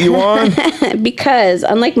 Rabbit, you on? Because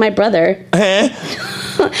unlike my brother,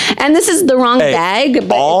 and this is the wrong bag,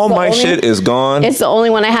 but all my shit is gone. It's the only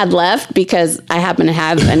one I had left because I happen to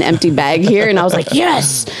have an empty bag here, and I was like,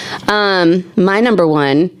 yes. My number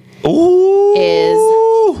one is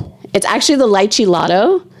it's actually the Lychee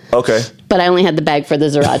Lotto. Okay. But I only had the bag for the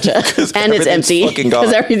Sriracha. And it's empty.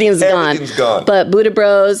 Because everything's gone. But Buddha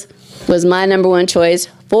Bros was my number one choice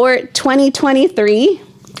for 2023.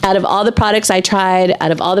 Out of all the products I tried, out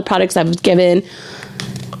of all the products I've given,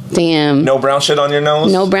 damn. No brown shit on your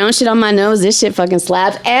nose? No brown shit on my nose. This shit fucking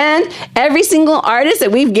slaps. And every single artist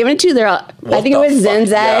that we've given it to, I think it was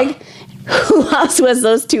Zenzag. Yeah. Who else was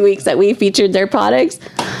those 2 weeks that we featured their products?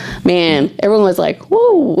 Man, everyone was like,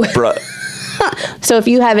 whoa. Bruh. So if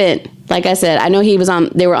you haven't, like I said, I know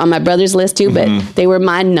they were on my brother's list too, but they were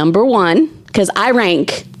my number one because I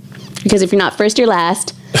rank, because if you're not first, you're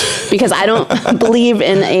last, because I don't believe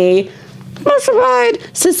in a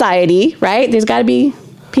classified society, right? There's got to be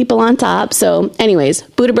people on top. So anyways,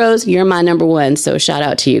 Buddha Bros, you're my number one. So shout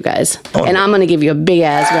out to you guys. And I'm going to give you a big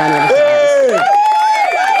ass round of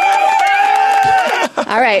applause.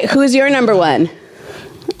 All right. Who's your number one?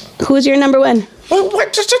 Who's your number one?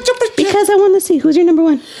 Because I want to see. Who's your number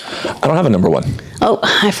one? I don't have a number one. Oh,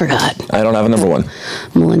 I forgot. I don't have a number one.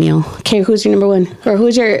 Millennial. Okay, who's your number one? Or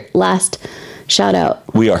who's your last shout out?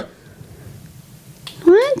 We are.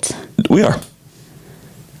 What? We are.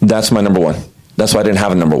 That's my number one. That's why I didn't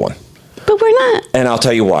have a number one. But we're not. And I'll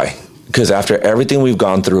tell you why. Because after everything we've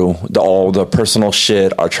gone through, all the personal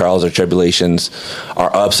shit, our trials, our tribulations,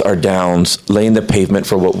 our ups, our downs, laying the pavement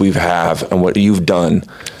for what we have and what you've done,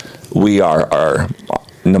 we are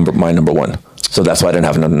my number one. So that's why I didn't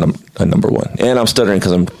have a number one. And I'm stuttering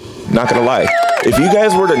because I'm not going to lie. If you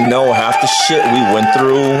guys were to know half the shit we went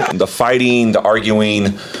through, the fighting, the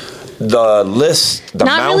arguing, the list, the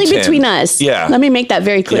not mountain. Really between us. Yeah. Let me make that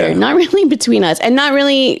very clear. Yeah. Not really between us. And not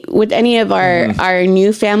really with any of our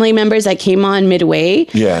new family members that came on midway.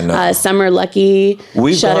 Yeah, no. Summer, Lucky,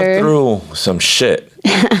 We've Shutter. gone through some shit.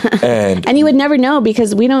 And you would never know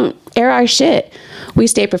because we don't air our shit. We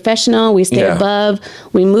stay professional. We stay above.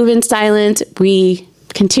 We move in silence. We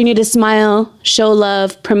continue to smile, show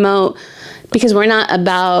love, promote, because we're not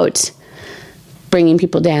about bringing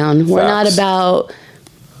people down. We're not about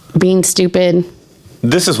being stupid.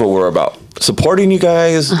 This is what we're about. Supporting you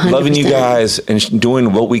guys, 100%. Loving you guys, and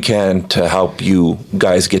doing what we can to help you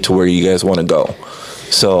guys get to where you guys want to go.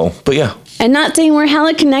 So, but yeah. And not saying we're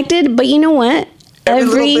hella connected, but you know what?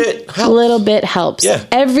 Every little bit helps. Yeah.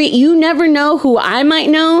 You never know who I might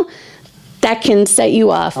know that can set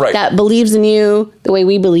you off, that believes in you the way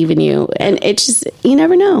we believe in you. And it's just, you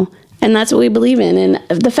never know. And that's what we believe in. And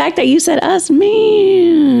the fact that you said us,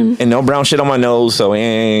 man. And no brown shit on my nose. So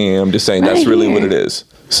I'm just saying that's really what it is.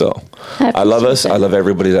 So I love us. I love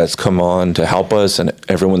everybody that's come on to help us and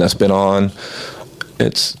everyone that's been on.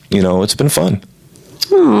 It's, it's been fun.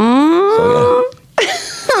 Aww. So, yeah.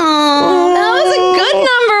 Aww, that was a good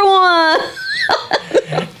number one.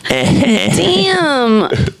 Damn.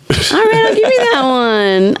 All right, I'll give you that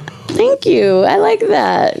one. Thank you. I like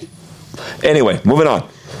that. Anyway, moving on.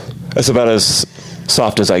 That's about as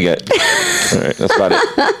soft as I get. All right, that's about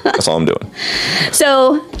it. That's all I'm doing.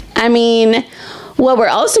 So, what we're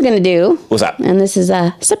also going to do... What's that? And this is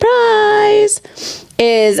a surprise,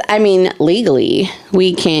 is, legally,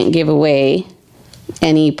 we can't give away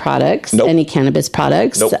any products, any cannabis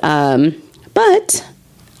products. Nope. But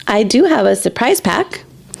I do have a surprise pack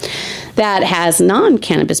that has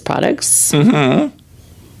non-cannabis products. Mm-hmm.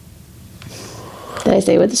 Did I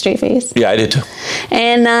say it with a straight face? Yeah, I did too.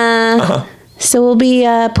 And so we'll be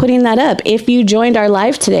putting that up. If you joined our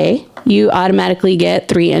live today, you automatically get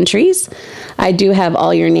 3 entries. I do have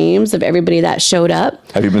all your names of everybody that showed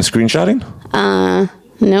up. Have you been screenshotting?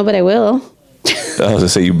 No, but I will. I was going to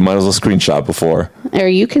say, you might as well screenshot before. Or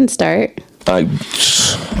you can start. I'm going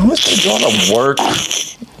to work.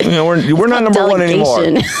 We're not number one anymore.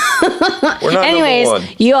 We're not Anyways, number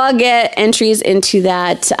one. You all get entries into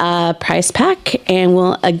that price pack, and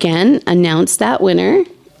we'll again announce that winner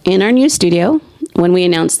in our new studio when we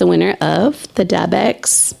announce the winner of the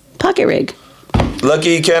DabX Pocket Rig. Lucky,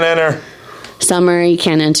 you can't enter. Summer, you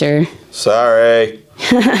can't enter. Sorry.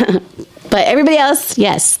 But everybody else,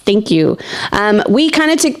 yes, thank you. We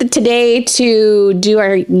kind of took today to do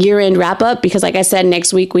our year-end wrap-up because, like I said,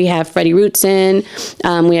 next week we have Freddie Roots in.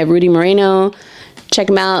 We have Rudy Moreno. Check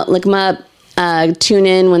them out. Look them up. Tune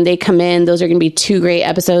in when they come in. Those are going to be 2 great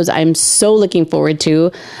episodes I'm so looking forward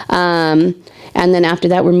to. And then after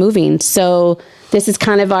that, we're moving. So this is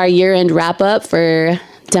kind of our year-end wrap-up for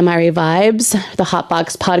Demare Vibes, the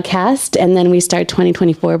Hotbox podcast. And then we start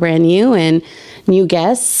 2024 brand new and new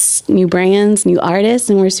guests, new brands, new artists,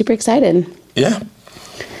 and we're super excited. Yeah.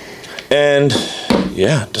 And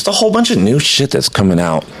yeah, just a whole bunch of new shit that's coming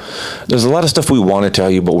out. There's a lot of stuff we want to tell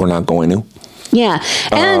you, but we're not going to. Yeah.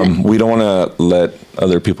 And we don't want to let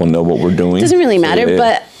other people know what we're doing. Doesn't really matter,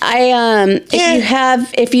 but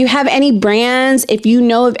if you have any brands, if you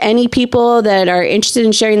know of any people that are interested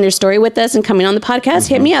in sharing their story with us and coming on the podcast,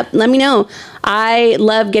 hit me up. Let me know. I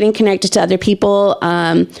love getting connected to other people.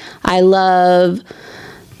 I love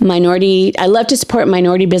to support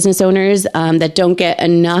minority business owners that don't get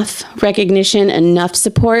enough recognition, enough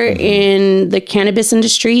support in the cannabis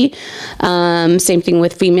industry. Same thing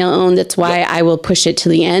with female owned. That's why I will push it to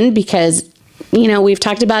the end because, you know, we've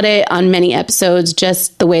talked about it on many episodes,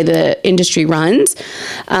 just the way the industry runs.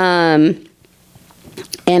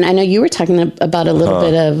 And I know you were talking about a little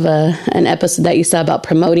bit of an episode that you saw about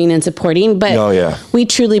promoting and supporting, but we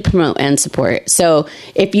truly promote and support. So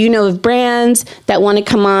if you know of brands that want to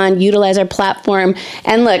come on, utilize our platform.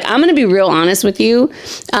 And look, I'm going to be real honest with you.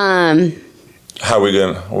 How are we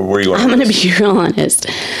going? Where are you going? I'm going to be real honest.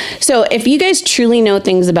 So if you guys truly know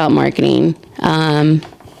things about marketing,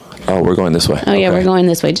 we're going this way. Oh, yeah, we're going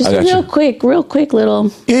this way. Just real quick little,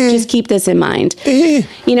 just keep this in mind. You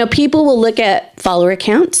know, people will look at follower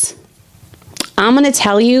accounts. I'm going to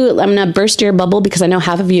tell you, I'm going to burst your bubble because I know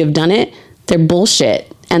half of you have done it. They're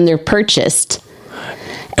bullshit and they're purchased.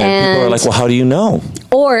 And people are like, well, how do you know?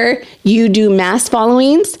 Or you do mass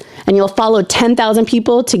followings and you'll follow 10,000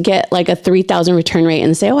 people to get like a 3,000 return rate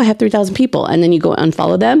and say, oh, I have 3,000 people. And then you go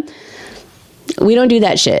unfollow them. We don't do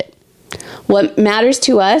that shit. What matters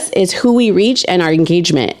to us is who we reach and our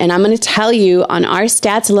engagement. And I'm going to tell you on our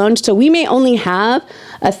stats alone. So we may only have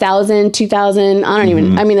 1,000, 2,000,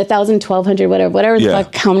 1,000, 1,200, whatever the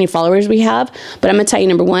fuck, how many followers we have. But I'm going to tell you,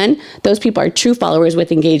 number one, those people are true followers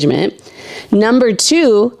with engagement. Number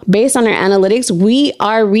two, based on our analytics, we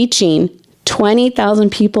are reaching 20,000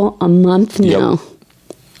 people a month now. Yep.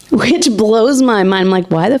 Which blows my mind. I'm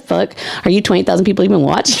like, why the fuck are you 20,000 people even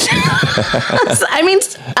watching? I mean,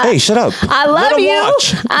 hey, shut up. I love you.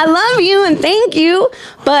 I love you and thank you.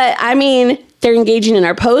 But I mean, they're engaging in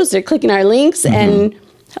our posts. They're clicking our links and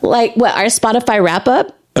like our Spotify wrap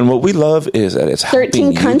up. And what we love is that it's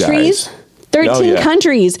 13 countries. 13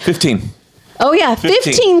 countries. 15. Oh, yeah.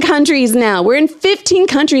 15 countries now. We're in 15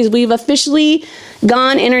 countries. We've officially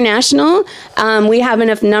gone international. We have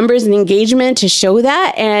enough numbers and engagement to show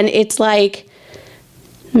that. And it's like,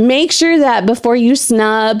 make sure that before you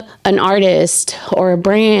snub an artist or a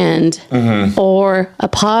brand or a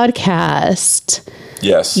podcast,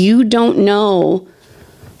 you don't know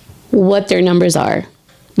what their numbers are.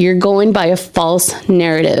 You're going by a false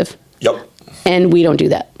narrative. Yep. And we don't do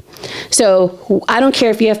that. So I don't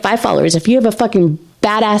care if you have 5 followers. If you have a fucking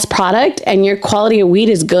badass product and your quality of weed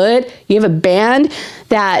is good, you have a band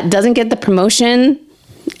that doesn't get the promotion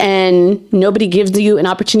and nobody gives you an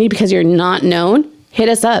opportunity because you're not known, hit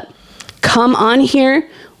us up. Come on here.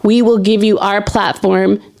 We will give you our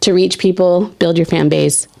platform to reach people, build your fan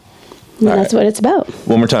base. And that's what it's about.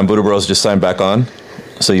 One more time, Buddha Bros just signed back on.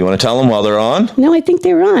 So you want to tell them while they're on? No, I think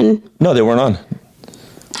they were on. No, they weren't on.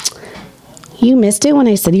 You missed it when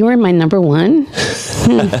I said you were my number one.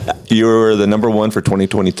 You were the number one for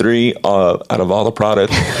 2023 out of all the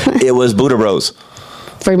products. It was Buddha Bros.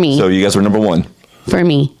 For me. So you guys were number one. For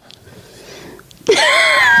me.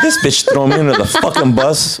 This bitch throwing me under the fucking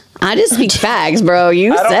bus. I just speak facts, bro.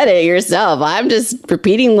 You said it yourself. I'm just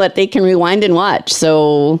repeating what they can rewind and watch.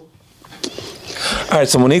 So... All right,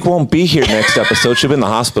 so Monique won't be here next episode. She'll be in the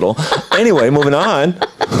hospital. Anyway, moving on.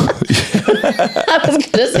 I was going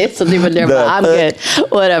to say something, but I'm good.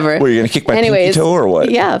 Whatever. Were you going to kick my pinky toe or what?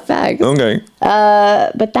 Yeah, facts. Okay.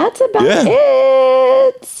 But that's about it.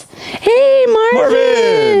 Hey,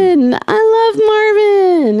 Marvin. I love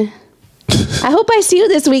Marvin. I hope I see you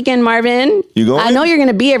this weekend, Marvin. You going? I know you're going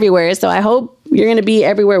to be everywhere, so I hope you're going to be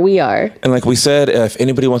everywhere we are. And like we said, if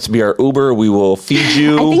anybody wants to be our Uber, we will feed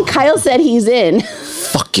you. I think Kyle said he's in.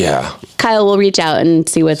 Fuck yeah. Kyle will reach out and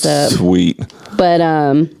see what's up. Sweet. But,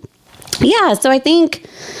 yeah, so I think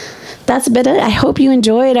that's a bit of it. I hope you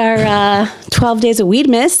enjoyed our 12 Days of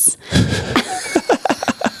Weedmas.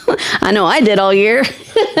 I know I did all year.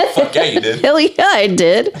 Fuck yeah, you did. Hell yeah, I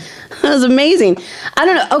did. It was amazing. I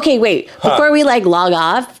don't know. Okay, wait. Before we like log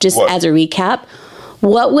off, just as a recap,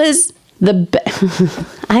 what was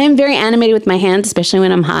I am very animated with my hands, especially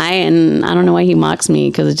when I'm high, and I don't know why he mocks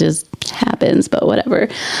me because it just happens, but whatever. You're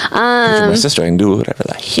my sister. I can do whatever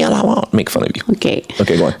the hell I want. Make fun of you. Okay.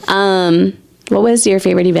 Okay, go on. What was your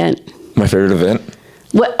favorite event? My favorite event?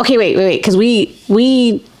 What? Okay, wait. Because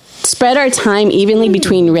we spread our time evenly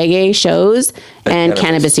between reggae shows and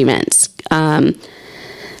cannabis events.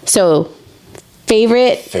 So,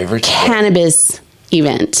 favorite cannabis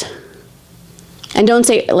event. And don't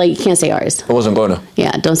say, like, you can't say ours. I wasn't going to.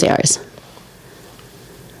 Yeah, don't say ours.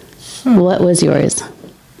 What was yours?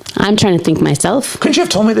 I'm trying to think myself. Couldn't you have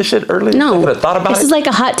told me this shit earlier? No. I would have thought about it. This is like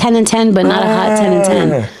a hot 10 and 10, but not a hot 10 and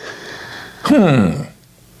 10.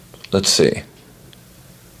 Let's see.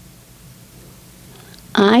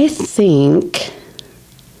 I think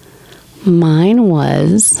mine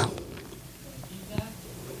was...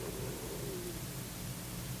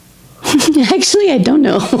 Actually, I don't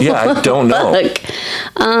know. Yeah, I don't know. Look,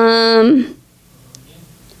 I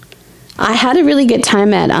had a really good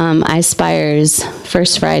time at Ispire's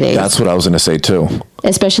First Friday. That's what I was going to say, too.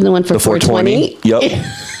 Especially the one for 420? Yep.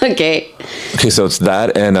 Okay. Okay, so it's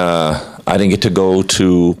that, and I didn't get to go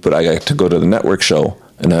to, but I got to go to the network show,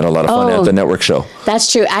 and I had a lot of fun at the network show.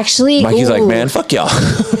 That's true. Actually, Mikey's like, man, fuck y'all.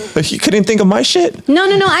 You couldn't think of my shit? No.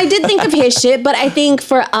 I did think of his shit, but I think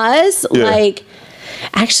for us, like...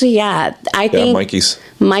 Actually, yeah. I think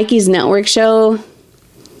Mikey's network show,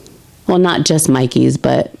 well, not just Mikey's,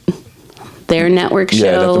 but their network show.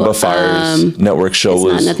 Yeah, Nothing But Fire's network show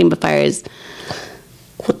was... not Nothing But Fire's.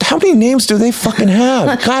 How many names do they fucking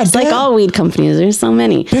have? God It's damn. like all weed companies. There's so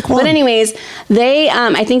many. Pick one. But anyways, they,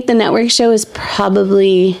 I think the network show is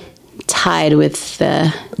probably tied with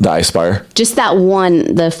the Ispire. Just that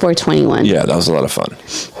one, the 421. Yeah, that was a lot of fun.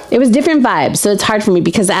 It was different vibes, so it's hard for me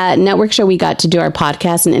because at Network Show we got to do our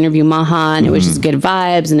podcast and interview Maha, and it was just good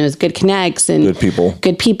vibes, and it was good connects, and good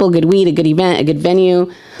people, good weed, a good event, a good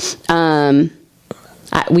venue.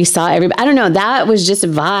 We saw everybody. I don't know, that was just a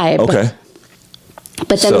vibe. Okay.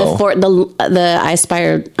 But then the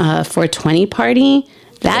Ispire 420 party,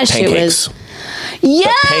 that shit was...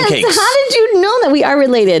 Yes! How did you know that? We are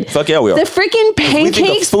related. Fuck yeah, we are. The freaking pancakes. We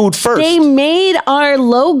think of food first. They made our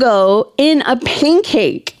logo in a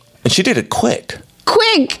pancake. And she did it quick.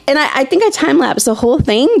 And I think I time-lapsed the whole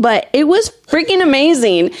thing, but it was freaking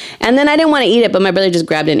amazing. And then I didn't want to eat it, but my brother just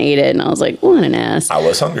grabbed it and ate it. And I was like, what an ass. I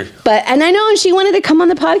was hungry. And I know she wanted to come on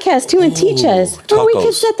the podcast, too, and teach us. Tacos. Oh, we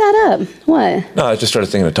could set that up. What? No, I just started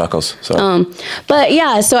thinking of tacos. So. But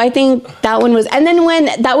yeah, so I think that one was... And then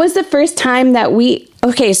that was the first time that we...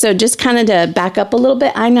 Okay, so just kind of to back up a little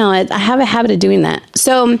bit. I know, I have a habit of doing that.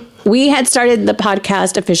 So we had started the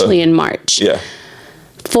podcast officially in March. Yeah.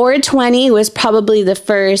 420 was probably the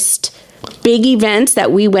first big event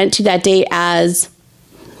that we went to that day as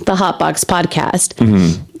the Hotbox podcast.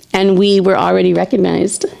 Mm-hmm. And we were already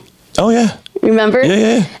recognized. Oh, yeah. Remember?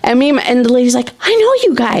 Yeah. And and the lady's like, I know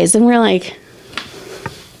you guys. And we're like...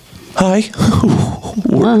 Hi.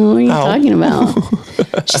 Well, what are you talking about?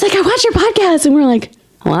 She's like, I watch your podcast. And we're like,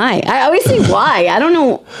 why? I always say why. I don't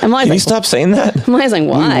know. Can you stop saying that? I'm always like,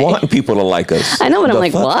 why? We want people to like us. I know, but I'm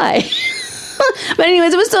like, why? But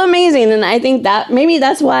anyways, it was so amazing. And I think that maybe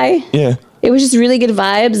that's why. Yeah. It was just really good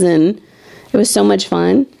vibes and it was so much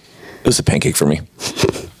fun. It was a pancake for me.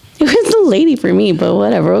 It was the lady for me, but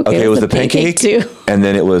whatever. Okay, it was the pancake too. And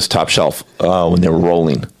then it was Top Shelf when they were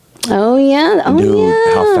rolling. Oh, yeah. Dude,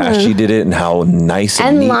 how fast she did it and how nice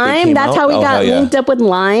and neat Lime. That's how we got linked up with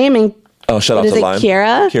Lime. And shout out to Lime.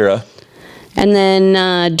 Kira. And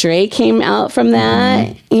then Dre came out from that.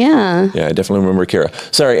 Mm-hmm. Yeah. Yeah, I definitely remember Kira.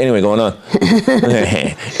 Sorry. Anyway, going on.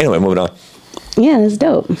 Anyway, moving on. Yeah, that's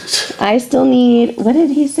dope. I still need... What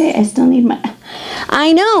did he say? I still need my...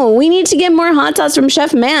 I know. We need to get more hot sauce from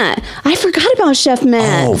Chef Matt. I forgot about Chef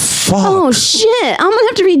Matt. Oh, fuck. Oh, shit. I'm going to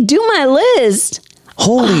have to redo my list.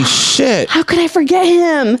 Holy shit. How could I forget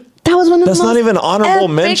him? That was one of the most... That's not even an honorable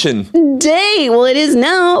mention. Day. Well, it is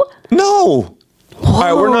now. No. Whoa. All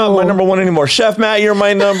right, we're not my number one anymore. Chef Matt, you're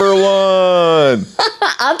my number one.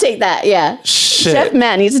 I'll take that, yeah. Shit. Chef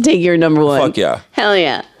Matt needs to take your number one. Fuck yeah. Hell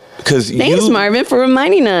yeah. Thanks, Marvin, for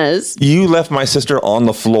reminding us. You left my sister on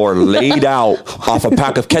the floor, laid out off a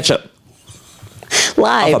pack of ketchup.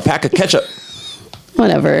 Live. Off a pack of ketchup.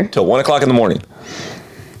 Whatever. Till 1 o'clock in the morning.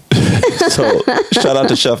 So, shout out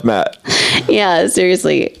to Chef Matt. Yeah,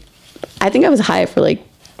 seriously. I think I was high for like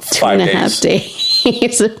 2.5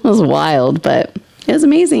 days. It was wild, but it was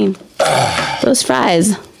amazing. Those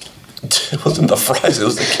fries. It wasn't the fries, it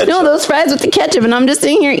was the ketchup. No, those fries with the ketchup, and I'm just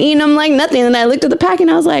sitting here eating them like nothing. And I looked at the pack and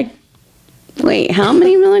I was like, Wait, how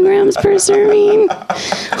many milligrams per serving?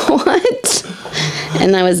 What?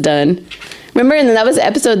 And I was done. Remember, and that was the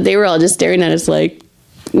episode, they were all just staring at us like...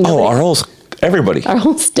 everybody. Our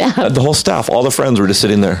whole staff. The whole staff, all the friends were just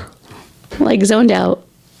sitting there. Like zoned out.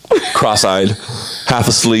 Cross-eyed, half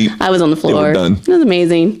asleep. I was on the floor. They were done. It was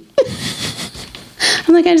amazing.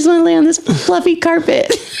 I'm like, I just want to lay on this fluffy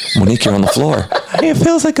carpet. Monique, you're on the floor. It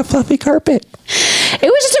feels like a fluffy carpet. It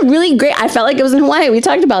was just a really great... I felt like it was in Hawaii. We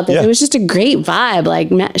talked about this. Yeah. It was just a great vibe. Like,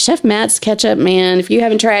 Chef Matt's ketchup, man. If you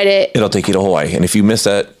haven't tried it... It'll take you to Hawaii. And if you miss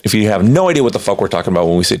that, if you have no idea what the fuck we're talking about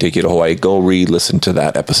when we say take you to Hawaii, go re-listen to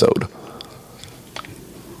that episode.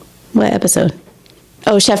 What episode?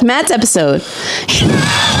 Oh, Chef Matt's episode.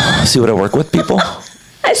 See what I work with, people?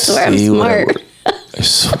 I swear I'm smart. I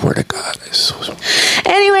swear to God.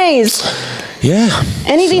 Anyways. Yeah.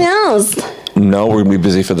 Anything else? No, we're going to be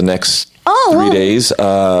busy for the next 3 days.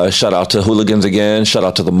 Shout out to Hooligans again. Shout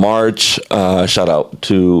out to the March. Shout out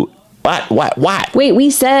to... What? Wait, we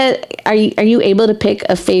said... Are you able to pick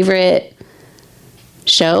a favorite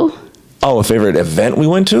show? Oh, a favorite event we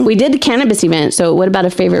went to? We did the cannabis event. So what about a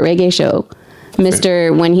favorite reggae show?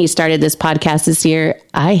 Mr. When he started this podcast this year,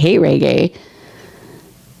 I hate reggae.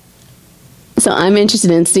 So I'm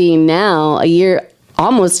interested in seeing now,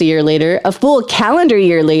 almost a year later, a full calendar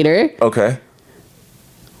year later. Okay.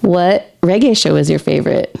 What reggae show is your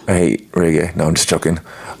favorite? I hate reggae. No, I'm just joking.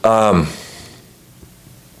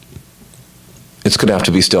 It's going to have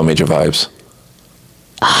to be still Major Vibes.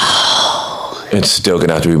 Oh. It's still going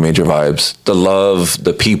to have to be Major Vibes. The love,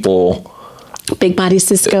 the people. Big Body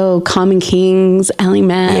Cisco, Common Kings, Ally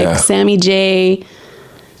Mac, Sammy J.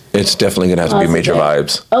 It's definitely going to have to be Major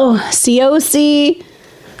Vibes. Oh, COC.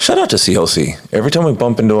 Shout out to COC. Every time we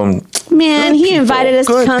bump into him. Man, he invited us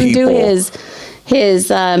to come do his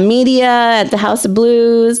media at the House of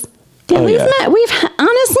Blues. Yeah, we've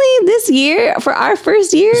honestly, this year, for our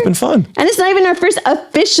first year. It's been fun. And it's not even our first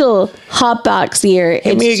official Hotbox year.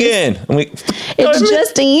 Hit me again. It's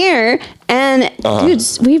just a year. And, dude,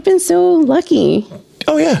 we've been so lucky.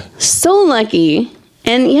 Oh, yeah. So lucky.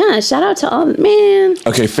 And, yeah, shout out to all, man.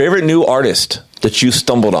 Okay, favorite new artist that you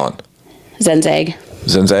stumbled on?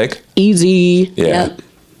 Zenzag. Easy. Yeah. Yep.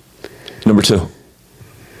 Number 2.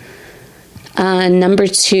 Number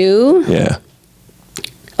 2. Yeah.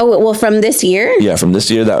 Oh, well, from this year? Yeah, from this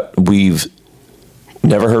year that we've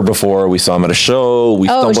never heard before. We saw him at a show. We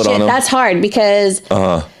stumbled on him. That's hard because...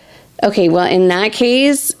 Okay, well, in that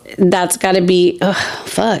case, that's got to be...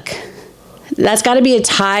 That's got to be a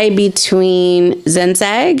tie between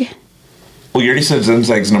Zenzag. Well, you already said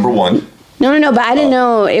Zenzag's number 1. No, but I didn't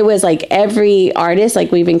know it was like every artist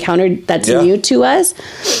like we've encountered that's new to us.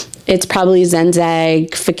 It's probably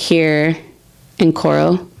Zenzag, Fakir, and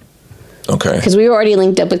Koro. Okay. Because we were already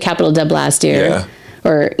linked up with Capital Dub last year. Yeah.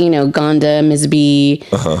 Or, Gonda, Ms. B.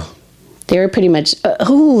 They were pretty much...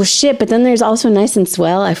 but then there's also Nice and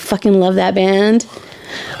Swell. I fucking love that band.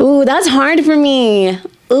 Ooh, that's hard for me.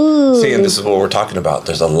 Ooh. See, and this is what we're talking about.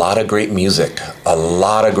 There's a lot of great music. A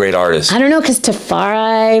lot of great artists. I don't know, because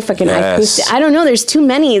Tafari, fucking Acoustic... I don't know, there's too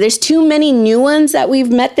many. There's too many new ones that we've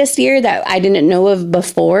met this year that I didn't know of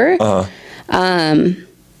before. I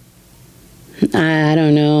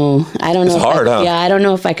don't know. It's hard, huh? Yeah, I don't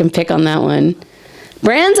know if I can pick on that one.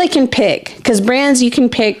 Brands I can pick, because brands you can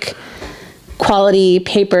pick quality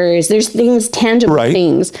papers. There's things, tangible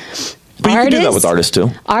things. But you can do that with artists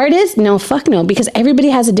too. Artists? No, fuck no, because everybody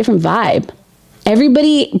has a different vibe.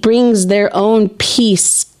 Everybody brings their own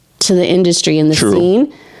piece to the industry and the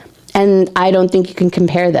scene, and I don't think you can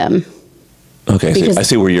compare them. Okay, so I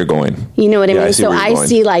see where you're going. You know what I mean? So I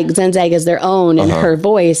see like Zenzag as their own and her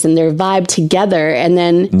voice and their vibe together, and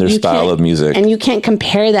then and their style of music. And you can't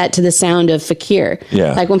compare that to the sound of Fakir.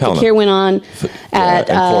 Yeah. Like when Fakir went on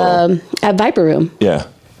at Viper Room. Yeah.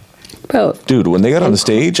 Bro. Dude, when they got on the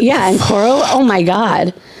stage. Yeah, and Koro, oh my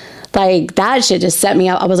God. Like that shit just set me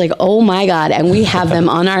up. I was like, oh my God. And we have them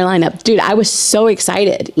on our lineup. Dude, I was so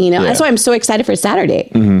excited. That's why I'm so excited for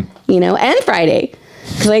Saturday, and Friday.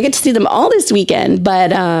 Because I get to see them all this weekend.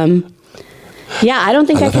 But, I don't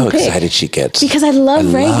think I can pick. How excited she gets. Because I love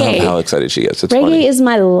reggae. How excited she gets. It's reggae funny. is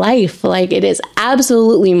my life. Like, it is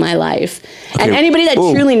absolutely my life. Okay. And anybody that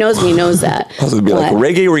truly knows me knows that. I was going to be like,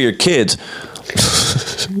 reggae were your kids.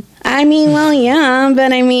 I mean, well, yeah,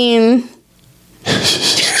 but I mean...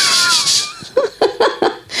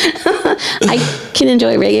 I can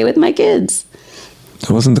enjoy reggae with my kids. That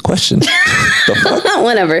wasn't the question.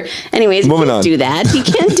 Whatever. Anyways, Moving you can't on. do that. You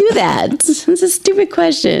can't do that. It's a stupid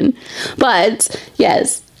question. But,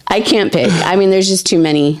 yes, I can't pick. I mean, there's just too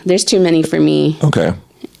many. There's too many for me. Okay.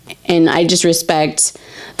 and I just respect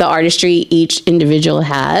the artistry each individual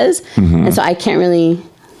has. And so I can't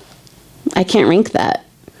rank that.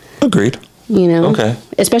 Agreed. You know? Okay.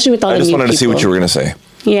 Especially with all the new I just wanted to see people. what you were going to say.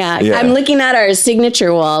 Yeah. I'm looking at our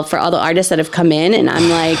signature wall for all the artists that have come in, and I'm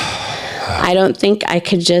like, I don't think I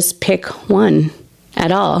could just pick one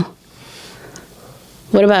at all.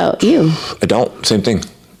 What about you? I don't. Same thing.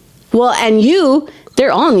 Well, and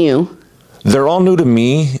they're all new. They're all new to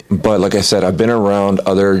me, but like I said, I've been around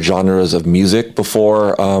other genres of music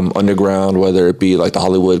before, underground, whether it be like the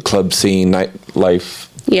Hollywood club scene, nightlife,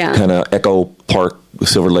 kind of Echo Park,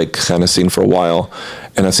 Silver Lake kind of scene for a while,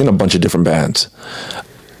 and I've seen a bunch of different bands.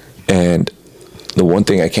 And the one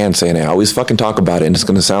thing I can say, and I always fucking talk about it, and it's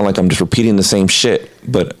going to sound like I'm just repeating the same shit,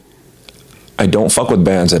 but I don't fuck with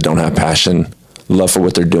bands that don't have passion, love for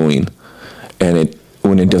what they're doing, and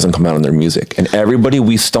when it doesn't come out in their music. And everybody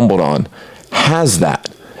we stumbled on has that.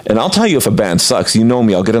 And I'll tell you if a band sucks. You know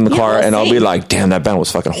me. I'll get in the car and I'll be like, damn, that band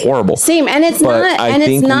was fucking horrible. Same. And it's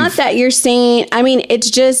not that you're saying, I mean, it's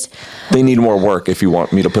just... They need more work if you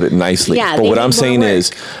want me to put it nicely. Yeah, but what I'm saying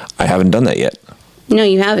is, I haven't done that yet. No,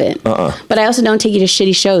 you haven't. But I also don't take you to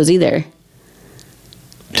shitty shows either.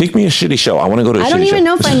 Take me a shitty show. I want to go to a shitty show. I don't even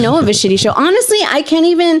know if I know of a shitty show. Honestly, I can't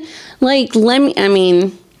even,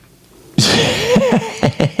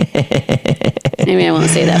 maybe I won't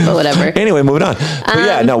say that, but whatever. Anyway, moving on. But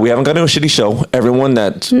yeah, no, we haven't gone to a shitty show. Everyone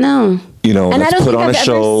that's, and that's put on a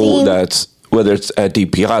show that's, whether it's at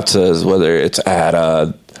Deep Piazzas, whether it's at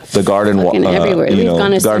the Garden, everywhere. We've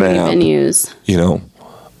gone to so many venues.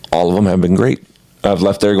 All of them have been great. I've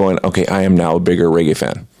left there going, okay, I am now a bigger reggae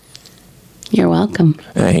fan. You're welcome.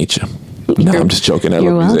 I hate you. No, I'm just joking. I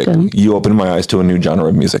love music. Welcome. You opened my eyes to a new genre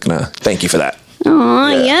of music. Nah, thank you for that. Oh,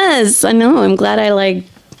 yes. I know. I'm glad I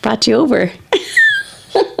brought you over.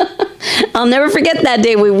 I'll never forget that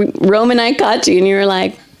day Rome and I caught you and you were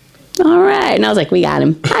like, all right. And I was like, we got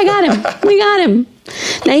him. I got him. We got him.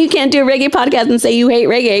 Now you can't do a reggae podcast and say you hate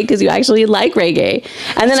reggae because you actually like reggae.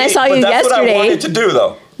 And then I saw you yesterday. That's what I wanted to do,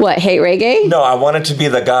 though. What, hate reggae? No, I wanted to be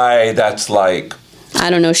the guy that's like... I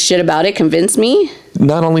don't know shit about it. Convince me.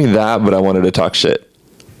 Not only that, but I wanted to talk shit.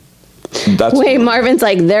 Wait, Marvin's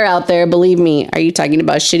like, they're out there, believe me. Are you talking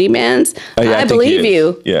about shitty bands? I believe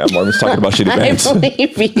you. Yeah, Marvin's talking about shitty bands. I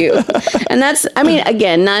believe you. And that's,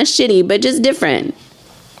 again, not shitty, but just different.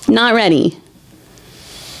 Not ready.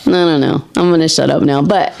 No. I'm going to shut up now.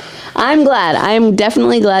 But I'm glad. I'm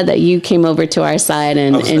definitely glad that you came over to our side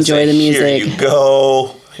and enjoy the music. Here you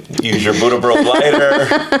go. Use your Buddha Bro lighter.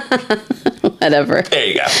 Whatever. There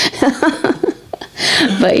you go.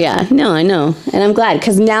 But yeah, no, I know. And I'm glad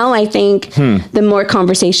because now I think the more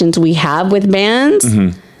conversations we have with bands,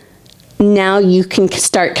 now you can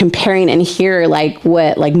start comparing and hear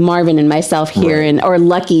what Marvin and myself hear or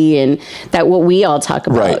Lucky and that what we all talk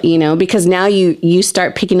about, because now you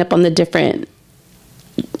start picking up on the different,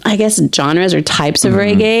 I guess, genres or types of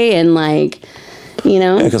reggae and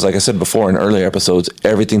Yeah, because like I said before in earlier episodes,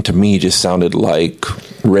 everything to me just sounded like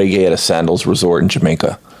reggae at a Sandals resort in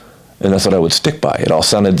Jamaica. And that's what I would stick by. It all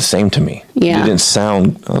sounded the same to me. Yeah. It didn't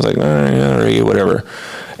sound, I was like, reggae, whatever.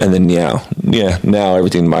 And then, now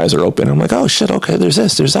everything, my eyes are open. I'm like, oh, shit, okay, there's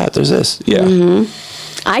this, there's that, there's this. Yeah.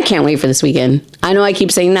 I can't wait for this weekend. I know I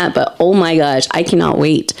keep saying that, but oh my gosh, I cannot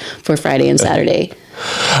wait for Friday and Saturday.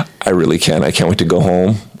 I really can. I can't wait to go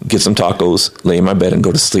home, get some tacos, lay in my bed, and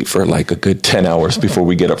go to sleep for a good 10 hours before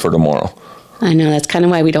we get up for tomorrow. I know. That's kind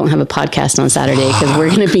of why we don't have a podcast on Saturday, because we're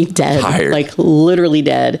going to be dead. Tired. Literally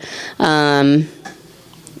dead. And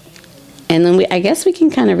then I guess we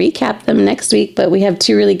can kind of recap them next week, but we have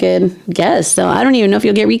two really good guests. So I don't even know if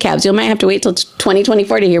you'll get recaps. You might have to wait till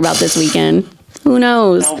 2024 to hear about this weekend. Who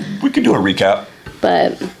knows? No, we could do a recap.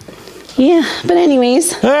 But... yeah, but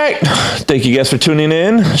anyways. All right. Thank you guys for tuning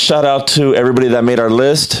in. Shout out to everybody that made our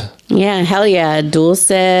list. Yeah, hell yeah. Dulce,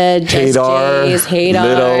 Just Jays,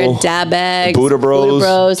 Hadar, Dabag, Buddha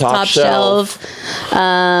Bros, Top Shelf,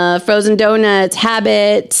 Frozen Donuts,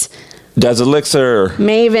 Habit, Dad's Elixir,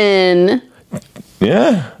 Maven.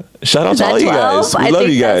 Yeah. Shout out to all 12? You guys. We love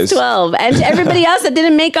you guys. That's 12. And to everybody else that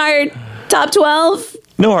didn't make our top 12.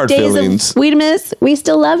 No hard feelings. Days of Weedmas, we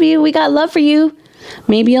still love you. We got love for you.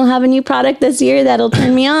 Maybe you'll have a new product this year that'll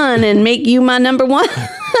turn me on and make you my number one.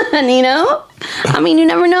 You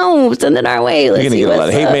never know. Send it our way. Let's see. You're going to get a lot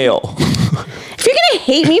of hate mail. If you're going to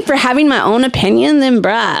hate me for having my own opinion, then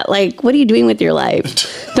brah, what are you doing with your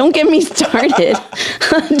life? Don't get me started. Do not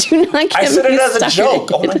get me started. I said it as a joke.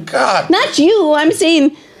 Oh my God. Not you. I'm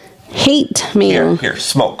saying hate mail. Here,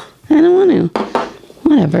 smoke. I don't want to.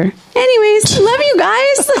 Whatever. Anyways, love you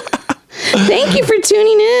guys. Thank you for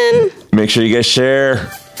tuning in. Make sure you guys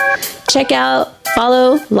share. Check out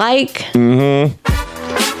follow, like.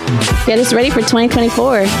 Get us ready for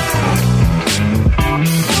 2024.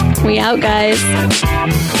 We out, guys.